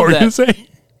What love were you that. gonna say?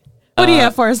 What do you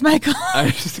have for us, Michael?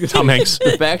 Tom Hanks.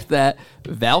 The fact that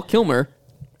Val Kilmer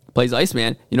plays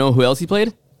Iceman. You know who else he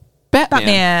played?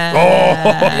 Batman.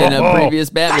 In a previous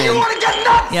Batman. You want to get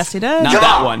nuts? Yes, he did. Not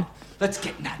that one. Let's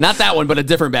get nuts. Not that one, but a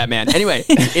different Batman. Anyway,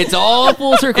 it's all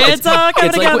full circle. It's all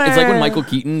coming together. It's like when Michael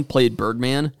Keaton played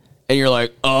Birdman, and you're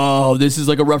like, oh, this is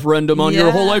like a referendum on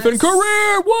your whole life and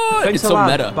career. What? Thanks It's a so lot.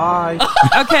 meta. Bye.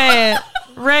 Okay,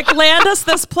 Rick, land us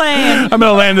this plane. I'm going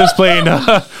to land this plane.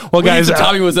 Well, We guys, need some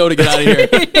Tommy Wiseau to get out of here.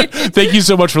 thank you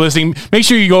so much for listening. Make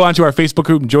sure you go onto our Facebook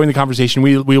group and join the conversation.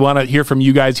 We want to hear from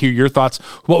you guys, hear your thoughts.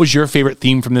 What was your favorite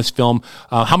theme from this film?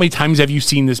 How many times have you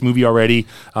seen this movie already?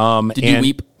 Did you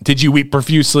weep? Did you weep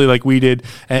profusely like we did?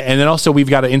 And then also we've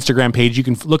got an Instagram page. You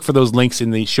can look for those links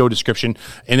in the show description.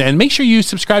 And make sure you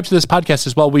subscribe to this podcast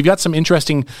as well. We've got some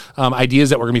interesting ideas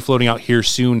that we're going to be floating out here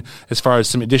soon as far as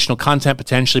some additional content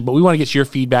potentially. But we want to get your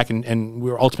feedback, and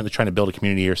we're ultimately trying to build a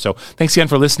community here. So thanks again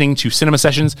for listening to Cinema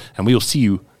Sessions, and we will see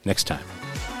you next time.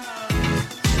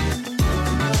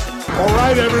 All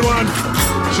right, everyone.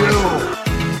 Chill.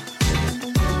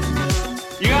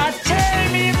 You are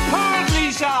tearing me apart,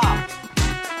 Lisa.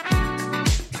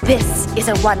 This is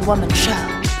a one-woman show.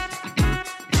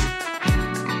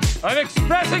 I'm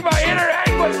expressing my inner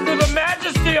anguish through the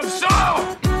majesty of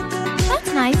song.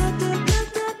 That's nice.